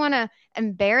 okay, you want to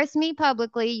embarrass me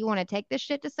publicly. You want to take this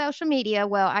shit to social media.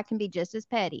 Well, I can be just as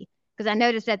petty. Because I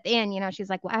noticed at the end, she's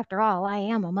like, well, after all, I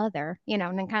am a mother,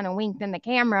 and then kind of winked in the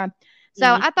camera. So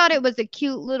I thought it was a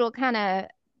cute little kind of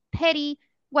petty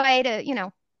way to, be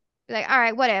like, all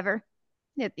right, whatever.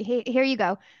 Here you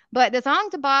go. But the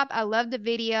song's a bop. I love the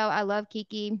video. I love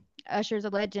Keke. Usher's a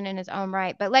legend in his own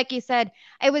right. But like you said,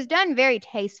 it was done very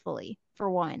tastefully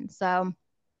for one. So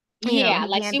yeah,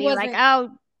 like she wasn't like,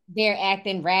 oh, they're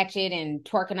acting ratchet and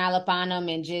twerking all up on them,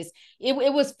 and just it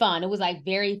was fun. It was like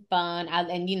very fun.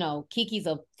 And Kiki's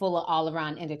a full of all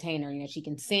around entertainer. She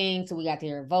can sing, so we got to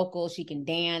hear her vocals. She can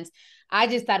dance. I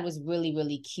just thought it was really,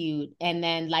 really cute. And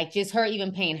then like just her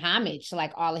even paying homage to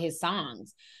like all of his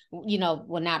songs.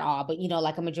 Well, not all, but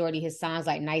like a majority of his songs,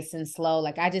 like Nice and Slow.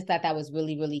 Like I just thought that was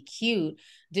really, really cute.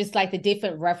 Just like the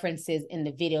different references in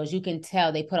the videos, you can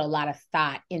tell they put a lot of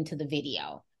thought into the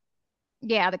video.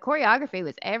 Yeah, the choreography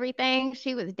was everything.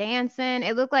 She was dancing.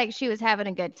 It looked like she was having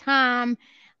a good time.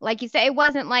 Like you say, it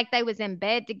wasn't like they was in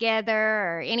bed together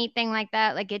or anything like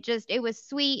that. Like it was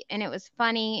sweet and it was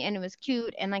funny and it was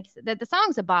cute. And like the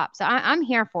song's a bop. So I'm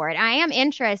here for it. I am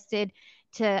interested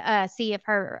to see if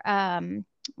her,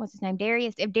 what's his name?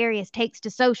 Darius, if Darius takes to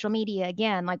social media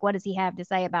again, like what does he have to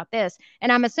say about this?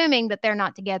 And I'm assuming that they're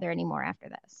not together anymore after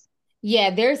this. Yeah,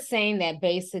 they're saying that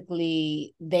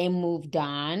basically they moved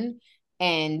on.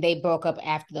 And they broke up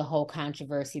after the whole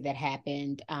controversy that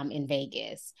happened in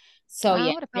Vegas. So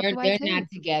yeah, they're not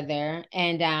together.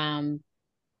 And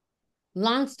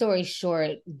long story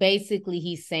short, basically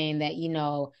he's saying that,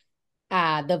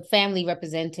 the family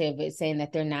representative is saying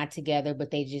that they're not together, but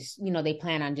they just, they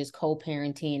plan on just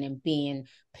co-parenting and being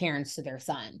parents to their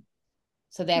son.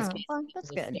 So that's good.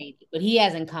 Stated. But he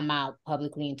hasn't come out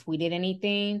publicly and tweeted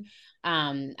anything.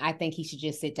 I think he should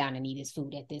just sit down and eat his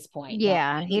food at this point.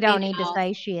 Yeah, he don't need to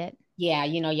say shit. Yeah,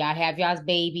 y'all have y'all's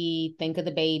baby, think of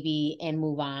the baby and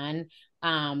move on.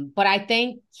 But I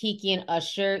think Keke and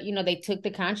Usher, they took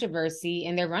the controversy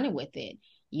and they're running with it.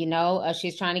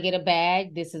 Usher's trying to get a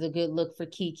bag. This is a good look for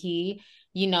Keke.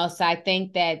 So I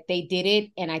think that they did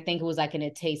it, and I think it was like in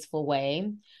a tasteful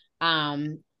way. So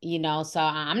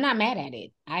I'm not mad at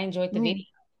it. I enjoyed the video.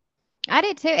 I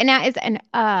did too. And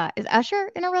now is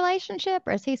Usher in a relationship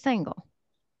or is he single?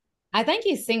 I think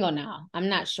he's single now. I'm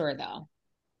not sure though.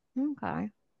 Okay.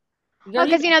 Well,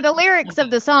 because the lyrics of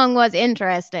the song was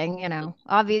interesting.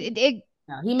 Obviously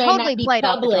he may totally not be played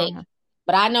public,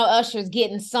 but I know Usher's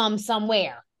getting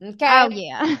somewhere. Okay. Oh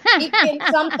yeah. He's getting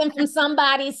something from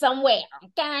somebody somewhere.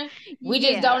 Okay. We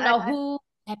just don't know who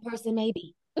that person may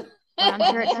be. Well,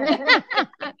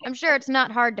 I'm sure it's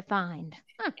not hard to find.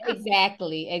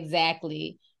 Exactly.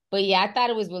 But yeah, I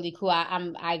thought it was really cool.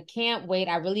 I can't wait.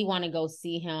 I really want to go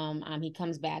see him. He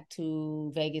comes back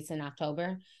to Vegas in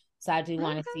October. So I do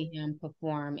want to see him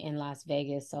perform in Las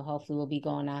Vegas. So hopefully we'll be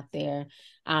going out there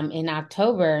in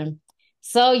October.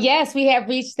 So yes, we have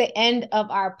reached the end of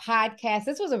our podcast.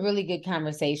 This was a really good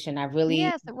conversation. I really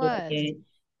Yes, it was. it.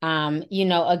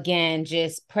 Again,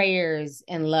 just prayers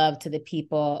and love to the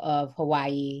people of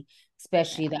Hawaii,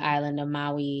 especially the island of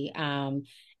Maui.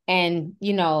 And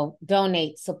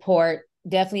donate, support.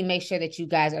 Definitely make sure that you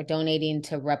guys are donating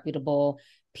to reputable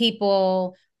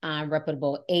people,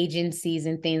 reputable agencies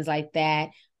and things like that.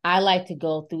 I like to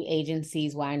go through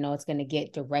agencies where I know it's going to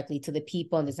get directly to the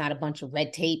people and there's not a bunch of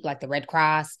red tape like the Red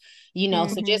Cross,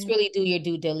 so just really do your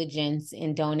due diligence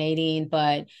in donating.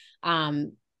 But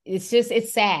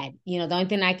it's sad. The only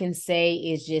thing I can say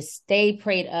is just stay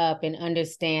prayed up and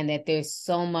understand that there's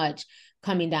so much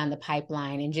coming down the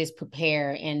pipeline, and just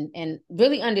prepare and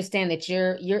really understand that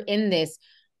you're in this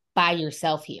by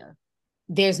yourself here.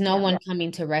 There's no one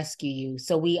coming to rescue you.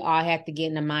 So we all have to get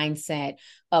in the mindset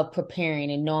of preparing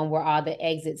and knowing where all the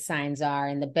exit signs are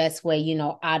and the best way,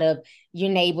 out of your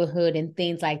neighborhood and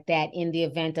things like that in the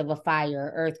event of a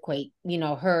fire, earthquake,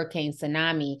 hurricane,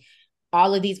 tsunami.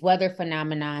 All of these weather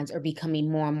phenomenons are becoming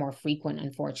more and more frequent,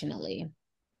 unfortunately.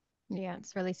 Yeah,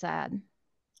 it's really sad.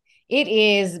 It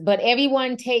is, but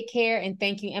everyone take care, and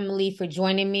thank you, Emily, for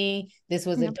joining me. This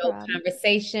was a dope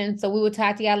conversation. So we will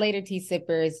talk to y'all later, Tea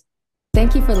Sippers.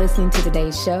 Thank you for listening to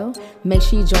today's show. Make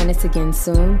sure you join us again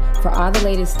soon. For all the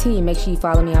latest tea, make sure you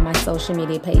follow me on my social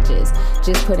media pages.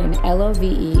 Just put in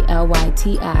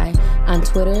LOVELYTI on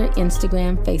Twitter,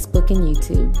 Instagram, Facebook, and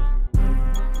YouTube.